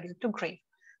as the cradle to grave.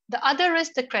 The other is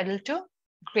the cradle to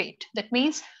grade. That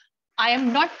means I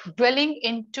am not dwelling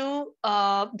into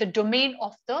the domain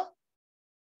of the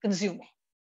consumer.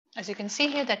 As you can see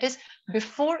here, that is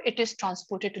before it is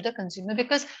transported to the consumer,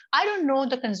 because I don't know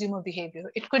the consumer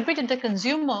behavior. It could be that the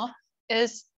consumer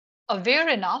is aware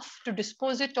enough to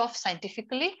dispose it off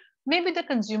scientifically. Maybe the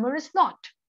consumer is not,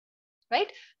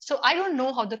 right? So I don't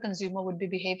know how the consumer would be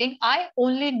behaving. I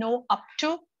only know up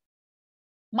to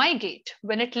my gate,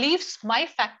 when it leaves my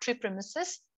factory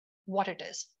premises, what it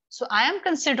is. So I am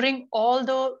considering all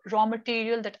the raw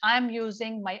material that I'm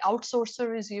using, my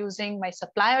outsourcer is using, my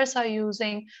suppliers are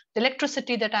using, the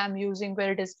electricity that I'm using,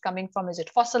 where it is coming from, is it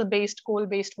fossil-based,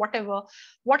 coal-based, whatever,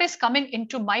 what is coming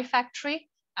into my factory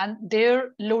and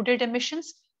their loaded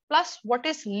emissions, plus what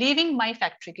is leaving my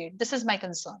factory gate. This is my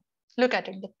concern. Look at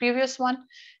it, the previous one.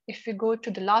 If we go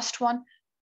to the last one,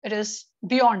 it is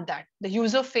beyond that. The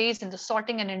user phase and the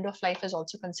sorting and end of life is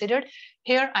also considered.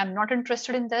 Here, I'm not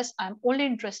interested in this. I'm only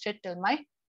interested till my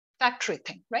factory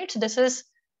thing, right? So this is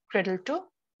cradle to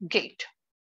gate.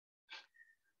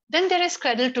 Then there is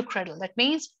cradle to cradle. That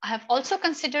means I have also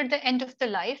considered the end of the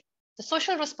life, the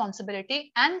social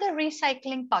responsibility, and the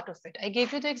recycling part of it. I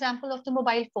gave you the example of the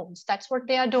mobile phones. That's what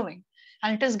they are doing.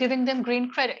 And it is giving them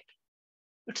green credit.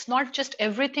 It's not just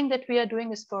everything that we are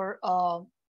doing is for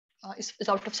is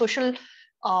out of social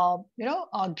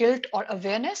guilt or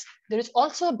awareness. There is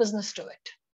also a business to it.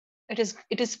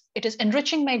 It is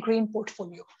enriching my green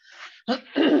portfolio,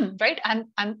 right? And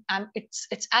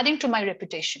it's adding to my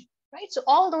reputation, right? So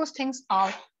all those things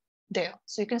are there.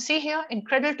 So you can see here in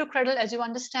cradle to cradle, as you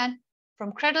understand,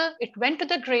 From cradle, it went to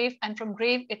the grave, and from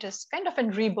grave, it is kind of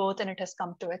in rebirth, and it has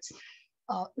come to its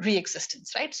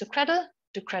re-existence, right? So cradle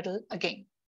to cradle again.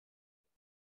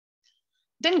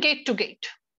 Then gate to gate,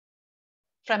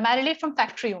 primarily from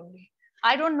factory only.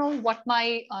 I don't know what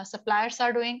my suppliers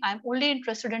are doing. I'm only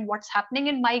interested in what's happening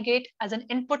in my gate as an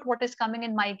input, what is coming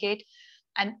in my gate,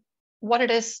 and what it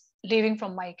is leaving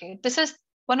from my gate. This is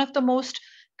one of the most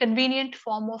convenient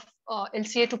form of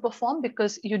LCA to perform,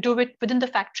 because you do it within the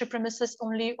factory premises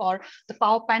only, or the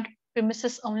power plant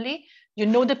premises only. You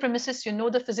know the premises, you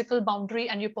know the physical boundary,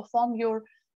 and you perform your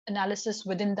analysis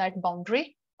within that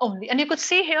boundary only. And you could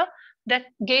see here that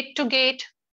gate to gate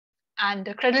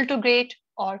and cradle to gate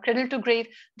or cradle to grave,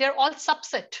 they're all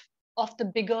subset of the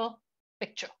bigger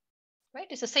picture, right?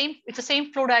 It's the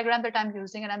same flow diagram that I'm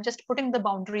using, and I'm just putting the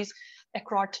boundaries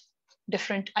across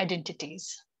different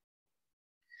identities,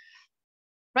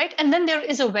 right? And then there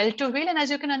is a well to wheel, and as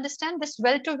you can understand, this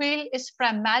well to wheel is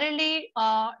primarily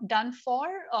done for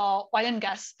oil and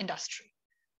gas industry,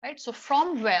 right? So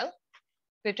from well,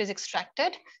 it is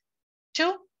extracted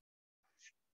to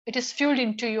it is fueled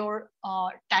into your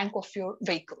tank of your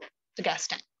vehicle, the gas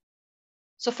tank.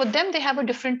 So for them, they have a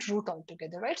different route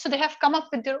altogether, right? So they have come up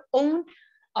with their own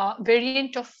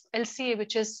variant of LCA,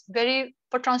 which is very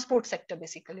for transport sector,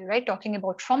 basically, right? Talking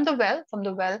about from the well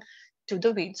to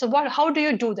the wheel. So how do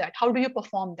you do that? How do you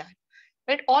perform that,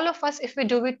 right? All of us, if we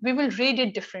do it, we will read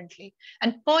it differently.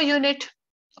 And per unit,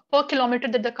 per kilometer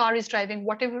that the car is driving,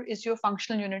 whatever is your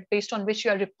functional unit based on which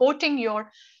you are reporting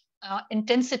your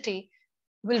intensity,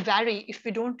 will vary if we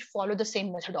don't follow the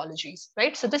same methodologies,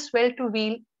 right? So this well to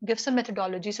wheel gives a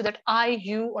methodology so that I,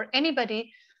 you, or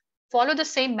anybody follow the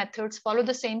same methods, follow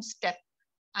the same step,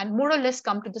 and more or less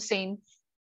come to the same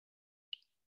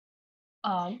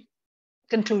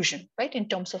conclusion, right, in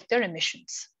terms of their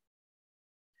emissions.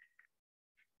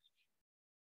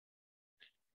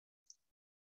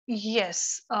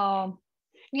 Yes,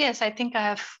 yes, I think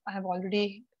I have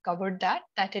already covered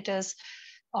that it is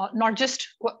not just,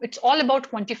 it's all about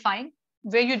quantifying.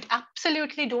 Where you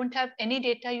absolutely don't have any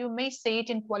data, you may say it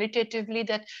in qualitatively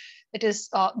that it is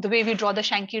the way we draw the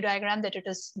Sankey diagram, that it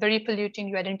is very polluting,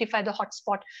 you identify the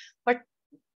hotspot. But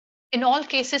in all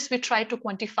cases, we try to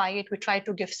quantify it, we try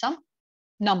to give some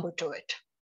number to it.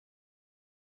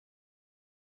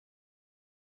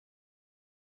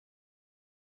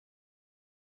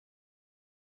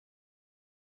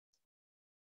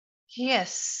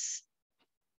 Yes.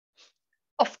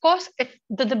 Of course,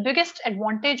 the biggest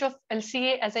advantage of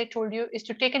LCA, as I told you, is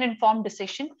to take an informed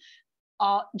decision,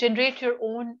 generate your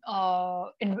own,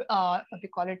 we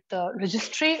call it the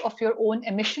registry of your own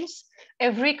emissions.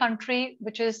 Every country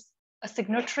which is a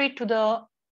signatory to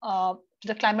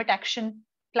the climate action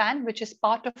plan, which is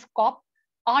part of COP,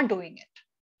 are doing it.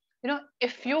 You know,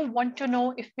 if you want to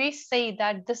know, if we say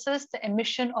that this is the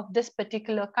emission of this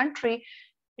particular country,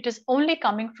 it is only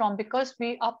coming from because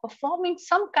we are performing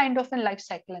some kind of a life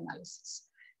cycle analysis.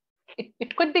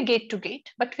 It could be gate to gate,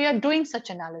 but we are doing such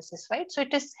analysis, right? So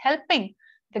it is helping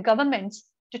the governments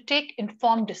to take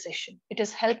informed decision. It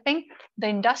is helping the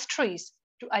industries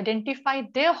to identify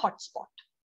their hotspot,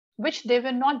 which they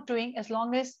were not doing as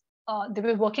long as they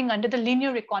were working under the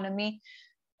linear economy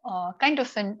kind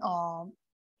of an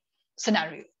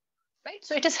scenario, right?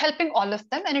 So it is helping all of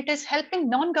them, and it is helping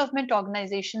non-government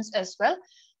organizations as well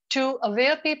to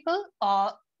aware people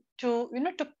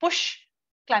to push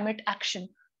climate action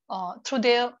through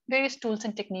their various tools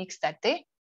and techniques that they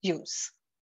use.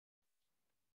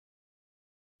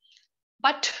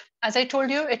 But as I told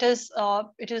you, it is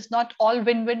not all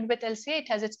win-win with LCA. It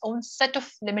has its own set of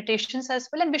limitations as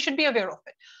well, and we should be aware of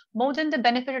it. More than the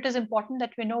benefit, it is important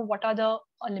that we know what are the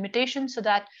limitations, so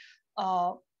that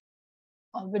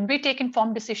when we take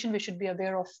informed decision, we should be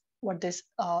aware of what these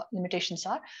limitations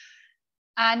are.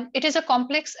 And it is a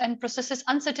complex and processes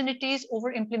uncertainties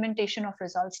over implementation of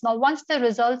results. Now, once the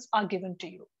results are given to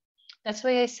you, that's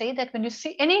why I say that when you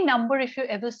see any number, if you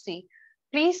ever see,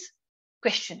 please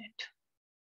question it,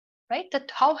 right? That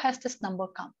how has this number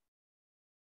come?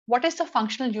 What is the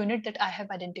functional unit that I have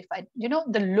identified? You know,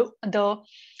 the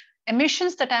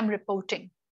emissions that I'm reporting,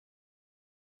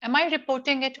 am I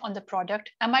reporting it on the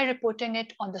product? Am I reporting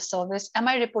it on the service? Am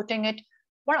I reporting it?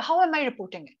 How am I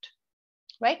reporting it,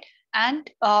 right? And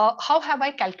how have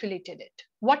I calculated it?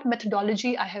 What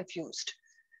methodology I have used?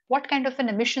 What kind of an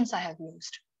emissions I have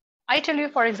used? I tell you,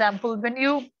 for example, when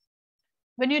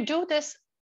you do this,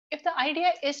 if the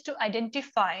idea is to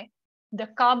identify the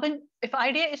carbon, if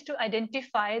idea is to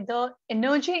identify the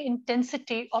energy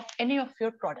intensity of any of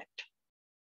your product,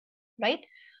 right?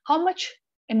 How much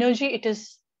energy it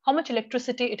is, how much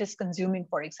electricity it is consuming,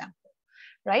 for example,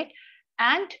 right?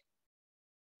 And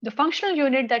the functional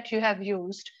unit that you have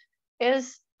used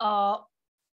is,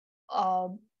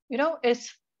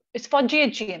 is for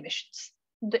GHG emissions.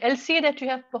 The LCA that you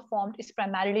have performed is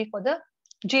primarily for the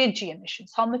GHG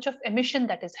emissions, how much of emission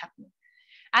that is happening.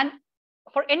 And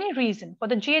for any reason, for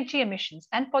the GHG emissions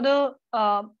and for the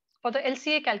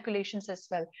LCA calculations as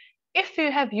well, if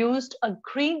you have used a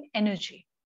green energy,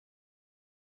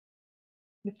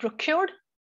 you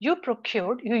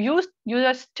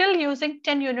are still using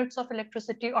 10 units of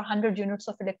electricity or 100 units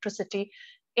of electricity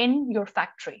in your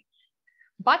factory.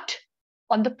 But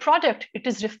on the product, it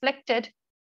is reflected,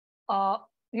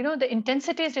 the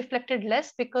intensity is reflected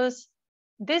less because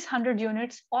these 100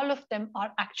 units, all of them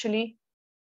are actually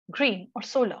green or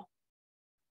solar,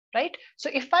 right? So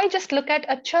if I just look at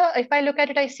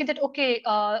it, I see that, okay,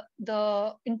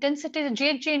 the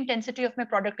GHG intensity of my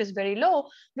product is very low,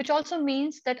 which also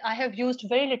means that I have used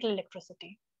very little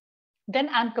electricity. Then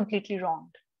I'm completely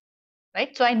wronged,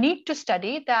 right? So I need to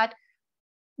study that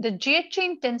the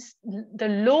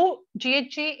low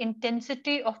GHG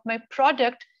intensity of my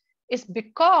product is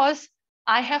because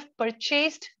I have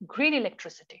purchased green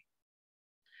electricity.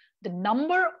 The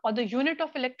number or the unit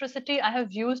of electricity I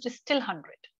have used is still 100,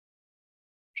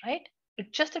 right?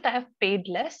 It's just that I have paid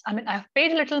less. I mean, I have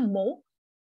paid a little more,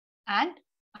 and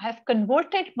I have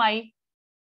converted my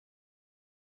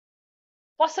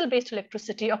fossil-based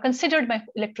electricity or considered my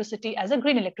electricity as a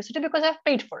green electricity because I've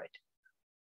paid for it.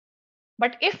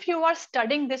 But if you are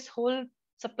studying this whole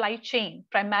supply chain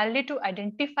primarily to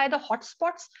identify the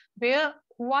hotspots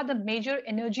who are the major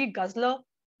energy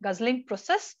guzzling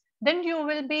process, then you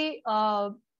will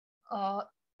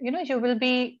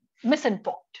be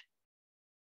misinformed.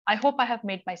 I hope I have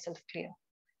made myself clear,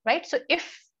 right? So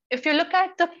if you look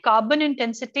at the carbon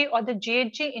intensity or the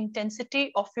GHG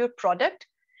intensity of your product,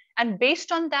 and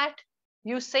based on that,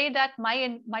 you say that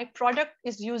my product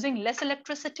is using less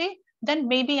electricity, then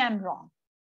maybe I'm wrong.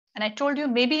 And I told you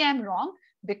maybe I'm wrong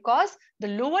because the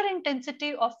lower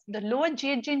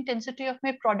GHG intensity of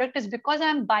my product is because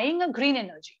I'm buying a green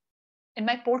energy. In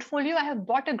my portfolio, I have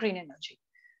bought a green energy.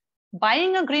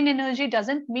 Buying a green energy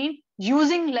doesn't mean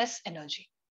using less energy.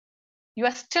 You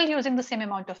are still using the same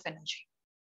amount of energy.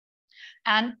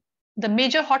 And the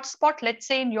major hotspot, let's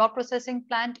say in your processing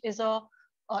plant, is a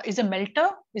smelter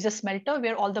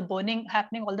where all the burning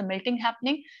happening, all the melting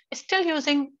happening, is still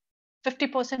using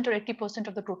 50% or 80%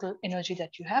 of the total energy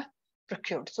that you have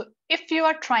procured. So if you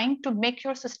are trying to make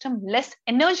your system less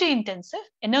energy intensive,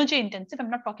 I'm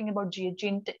not talking about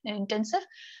GHG intensive,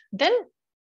 then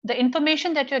the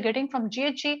information that you're getting from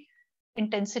GHG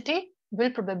intensity will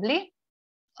probably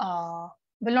will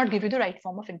not give you the right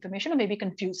form of information or maybe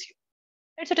confuse you.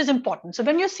 Right? So it is important. So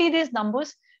when you see these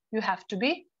numbers, you have to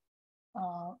be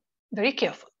very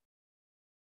careful.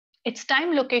 It's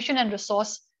time, location, and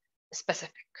resource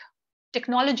specific.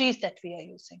 Technologies that we are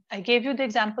using. I gave you the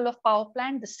example of power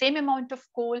plant, the same amount of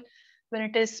coal when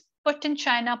it is put in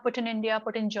China, put in India,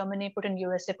 put in Germany, put in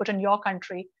USA, put in your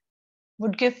country,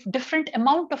 would give different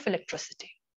amount of electricity.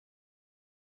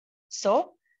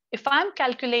 So if I'm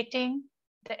calculating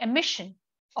the emission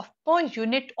of per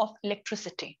unit of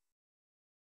electricity,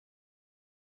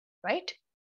 right?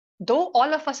 Though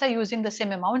all of us are using the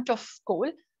same amount of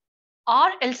coal,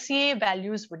 our LCA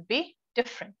values would be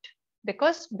different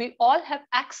because we all have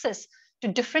access to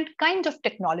different kinds of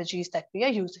technologies that we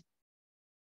are using,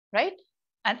 right?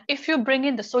 And if you bring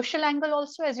in the social angle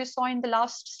also, as you saw in the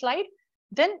last slide,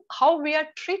 then how we are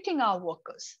treating our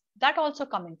workers, that also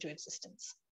come into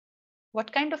existence.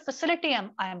 What kind of facility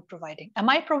I am providing? Am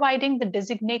I providing the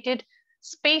designated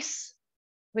space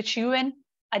which UN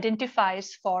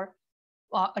identifies for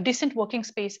a decent working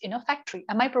space in a factory?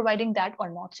 Am I providing that or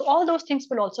not? So all those things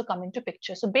will also come into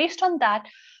picture. So based on that,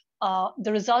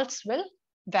 the results will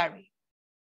vary.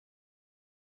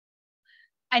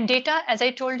 And data, as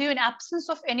I told you, in absence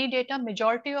of any data,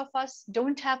 majority of us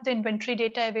don't have the inventory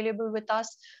data available with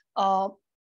us.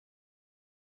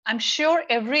 I'm sure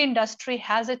every industry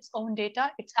has its own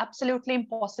data. It's absolutely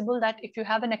impossible that if you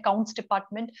have an accounts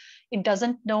department, it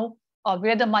doesn't know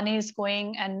where the money is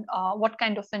going and what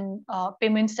kind of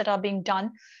payments that are being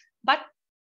done. But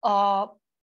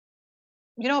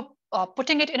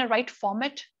putting it in a right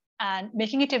format and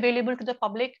making it available to the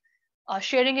public,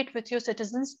 sharing it with your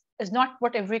citizens is not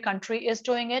what every country is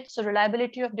doing it. So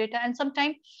reliability of data, and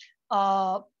sometimes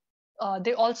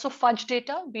they also fudge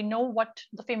data. We know what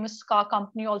the famous car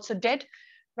company also did,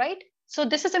 right? So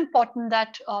this is important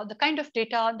that the kind of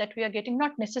data that we are getting,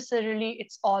 not necessarily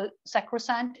it's all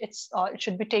sacrosanct. It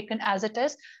should be taken as it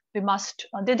is. We must,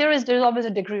 there's always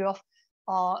a degree of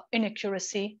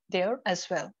inaccuracy there as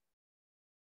well.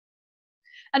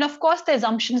 And of course, the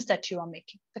assumptions that you are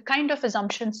making, the kind of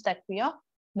assumptions that we are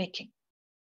making,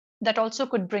 that also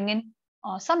could bring in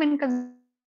some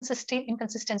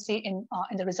inconsistency in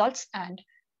the results and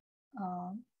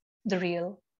the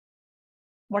real,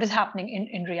 what is happening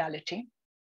in reality.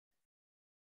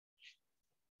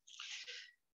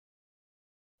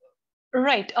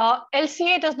 Right.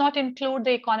 LCA does not include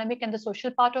the economic and the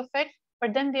social part of it,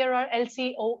 but then there are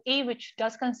LCOE, which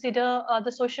does consider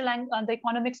the social and the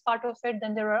economics part of it.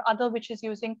 Then there are other which is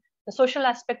using the social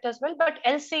aspect as well. But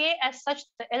LCA as such,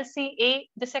 the LCA,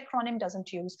 this acronym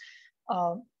doesn't use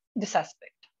this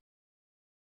aspect.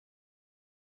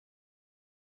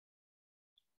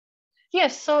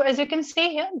 Yes, so as you can see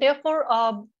here, therefore,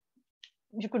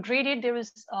 you could read it, there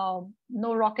is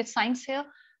no rocket science here.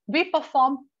 We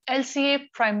perform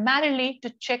LCA primarily to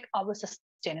check our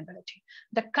sustainability,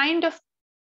 the kind of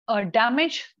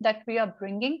damage that we are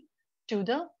bringing to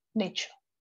the nature.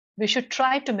 We should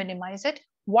try to minimize it.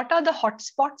 What are the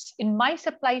hotspots in my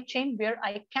supply chain where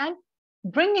I can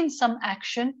bring in some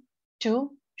action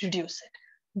to reduce it?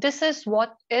 This is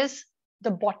what is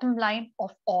the bottom line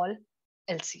of all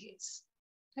LCAs.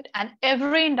 Right? And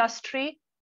every industry,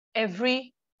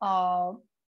 every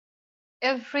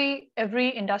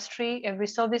industry, every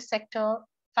service sector,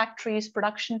 factories,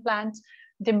 production plants,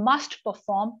 they must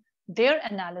perform their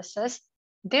analysis,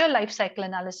 their life cycle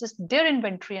analysis, their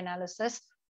inventory analysis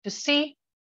to see,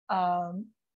 to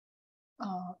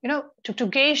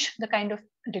gauge the kind of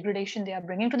degradation they are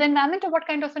bringing to the environment, or what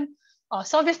kind of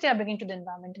service they are bringing to the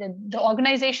environment. The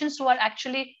organizations who are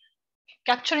actually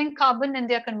capturing carbon and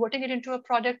they are converting it into a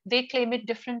product, they claim it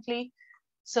differently.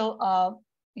 So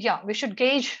yeah, we should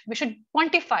gauge, we should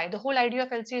quantify. The whole idea of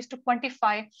LCA is to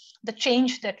quantify the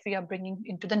change that we are bringing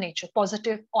into the nature,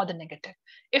 positive or the negative.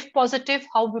 If positive,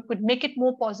 how we could make it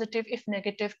more positive. If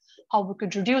negative, how we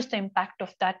could reduce the impact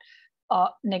of that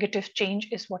negative change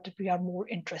is what we are more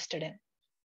interested in.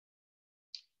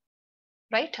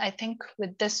 Right, I think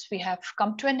with this, we have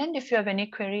come to an end. If you have any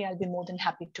query, I'll be more than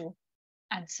happy to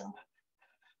answer.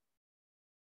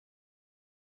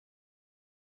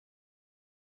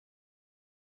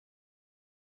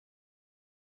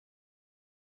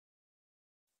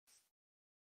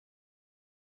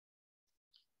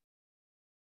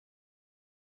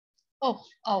 Oh,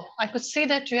 I could see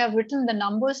that you have written the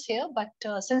numbers here, but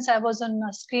since I was on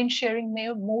screen sharing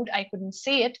mode, I couldn't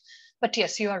see it. But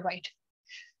yes, you are right.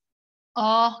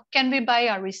 Can we buy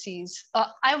RECs?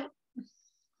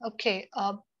 Okay.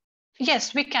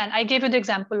 Yes, we can. I gave you the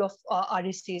example of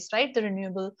RECs, right? The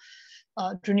renewable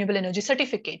energy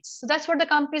certificates. So that's what the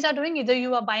companies are doing. Either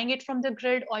you are buying it from the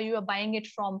grid or you are buying it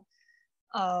from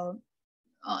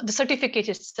the certificate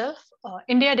itself.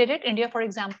 India did it. India, for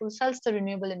example, sells the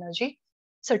renewable energy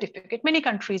certificate. Many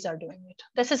countries are doing it.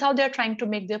 This is how they're trying to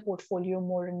make their portfolio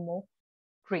more and more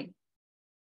green.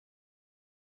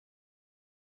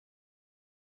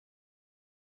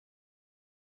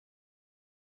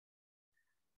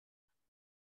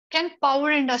 Can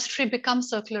power industry become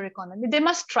circular economy? They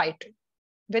must try to.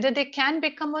 Whether they can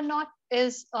become or not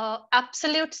is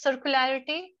absolute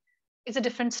circularity is a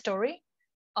different story.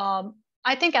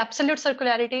 I think absolute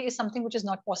circularity is something which is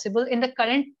not possible in the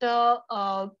current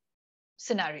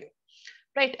scenario,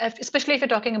 right? Especially if you're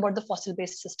talking about the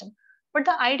fossil-based system. But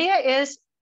the idea is,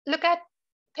 look at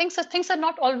things are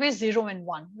not always 0 and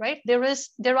 1, right? There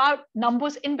are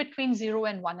numbers in between 0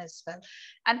 and 1 as well.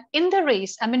 And in the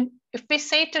race, I mean, if we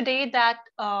say today that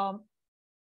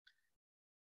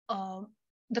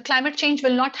the climate change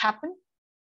will not happen,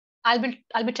 I'll be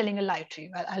telling a lie to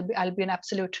you. I'll be an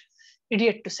absolute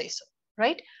idiot to say so,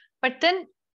 right? But then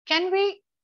can we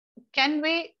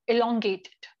elongate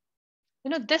it? You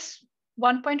know, this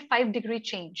 1.5 degree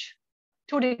change,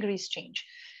 2 degrees change.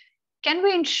 Can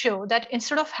we ensure that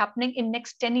instead of happening in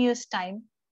next 10 years time,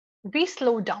 we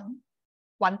slow down?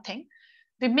 One thing,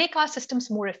 we make our systems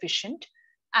more efficient,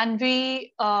 and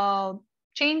we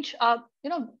change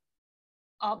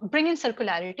bring in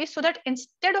circularity, so that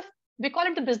instead of, we call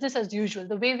it the business as usual,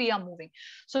 the way we are moving.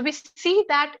 So we see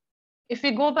that if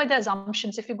we go by the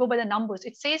assumptions, if we go by the numbers,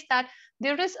 it says that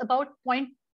there is about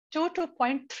 0.2 to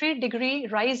 0.3 degree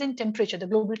rise in temperature, the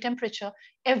global temperature,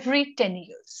 every 10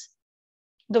 years,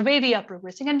 the way we are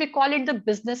progressing. And we call it the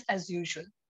business as usual,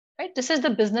 right? This is the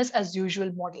business as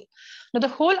usual model. Now, the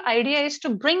whole idea is to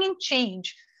bring in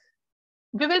change.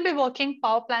 We will be working,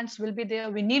 power plants will be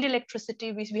there. We need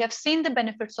electricity. We have seen the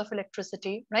benefits of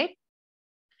electricity, right?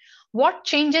 What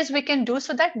changes we can do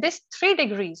so that this 3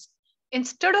 degrees,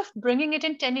 instead of bringing it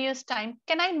in 10 years time,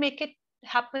 can I make it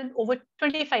happen over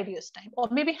 25 years time, or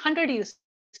maybe 100 years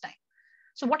time?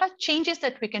 So what are changes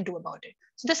that we can do about it?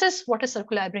 So this is what is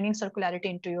bringing circularity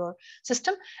into your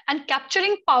system, and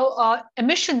capturing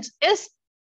emissions is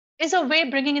a way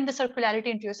bringing in the circularity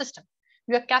into your system.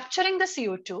 You are capturing the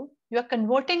CO2, you are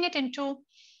converting it into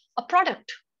a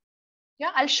product.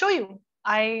 Yeah, I'll show you.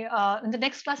 In the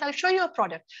next class, I'll show you a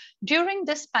product. During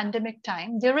this pandemic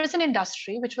time, there is an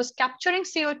industry which was capturing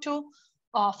CO2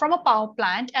 from a power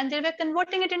plant, and they were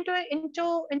converting it into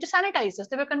sanitizers.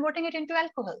 They were converting it into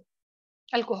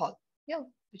alcohol. Yeah.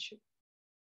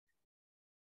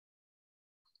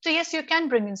 So yes, you can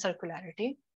bring in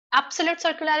circularity. Absolute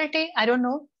circularity, I don't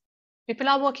know. People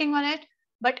are working on it.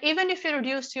 But even if you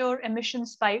reduce your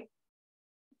emissions by,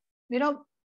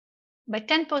 by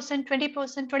 10%,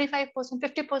 20%, 25%,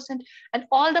 50%, and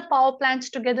all the power plants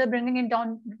together bringing it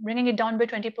down by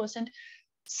 20%,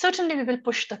 certainly we will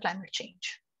push the climate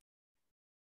change.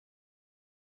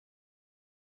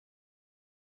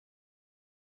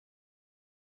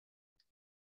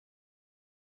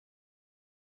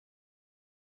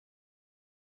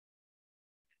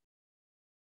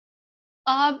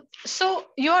 So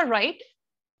you're right.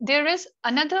 There is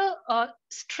another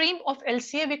stream of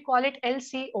LCA, we call it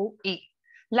LCOE,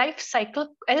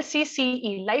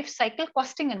 LCCE, life cycle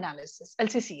costing analysis,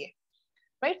 LCCA,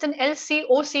 right? Then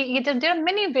LCOCE, there are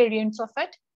many variants of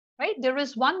it, right? There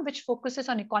is one which focuses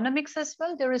on economics as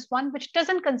well. There is one which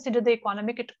doesn't consider the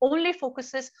economic, it only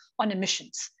focuses on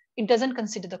emissions. It doesn't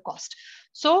consider the cost.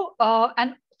 So,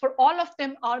 and for all of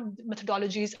them, our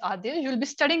methodologies are there. You'll be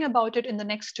studying about it in the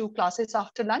next 2 classes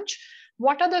after lunch.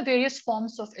 What are the various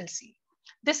forms of LC?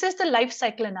 This is the life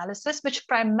cycle analysis, which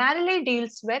primarily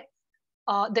deals with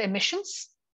the emissions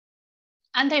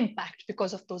and the impact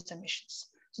because of those emissions.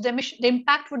 So the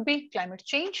impact would be climate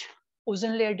change,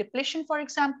 ozone layer depletion, for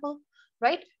example,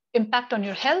 right? Impact on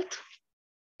your health,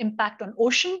 impact on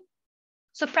ocean.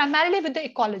 So primarily with the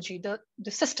ecology,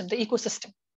 the system, the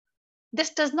ecosystem.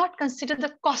 This does not consider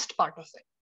the cost part of it,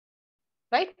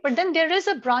 right? But then there is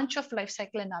a branch of life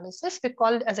cycle analysis. We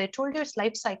call it, as I told you, it's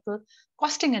life cycle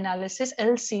costing analysis,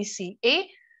 LCCA,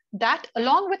 that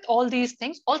along with all these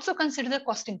things also consider the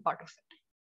costing part of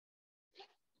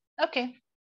it. Okay.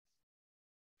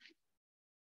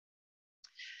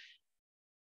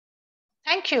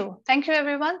 Thank you. Thank you,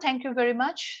 everyone. Thank you very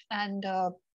much. And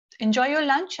enjoy your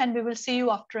lunch, and we will see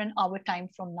you after an hour time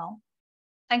from now.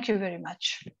 Thank you very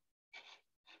much.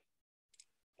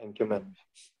 Thank you, ma'am.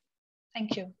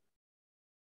 Thank you.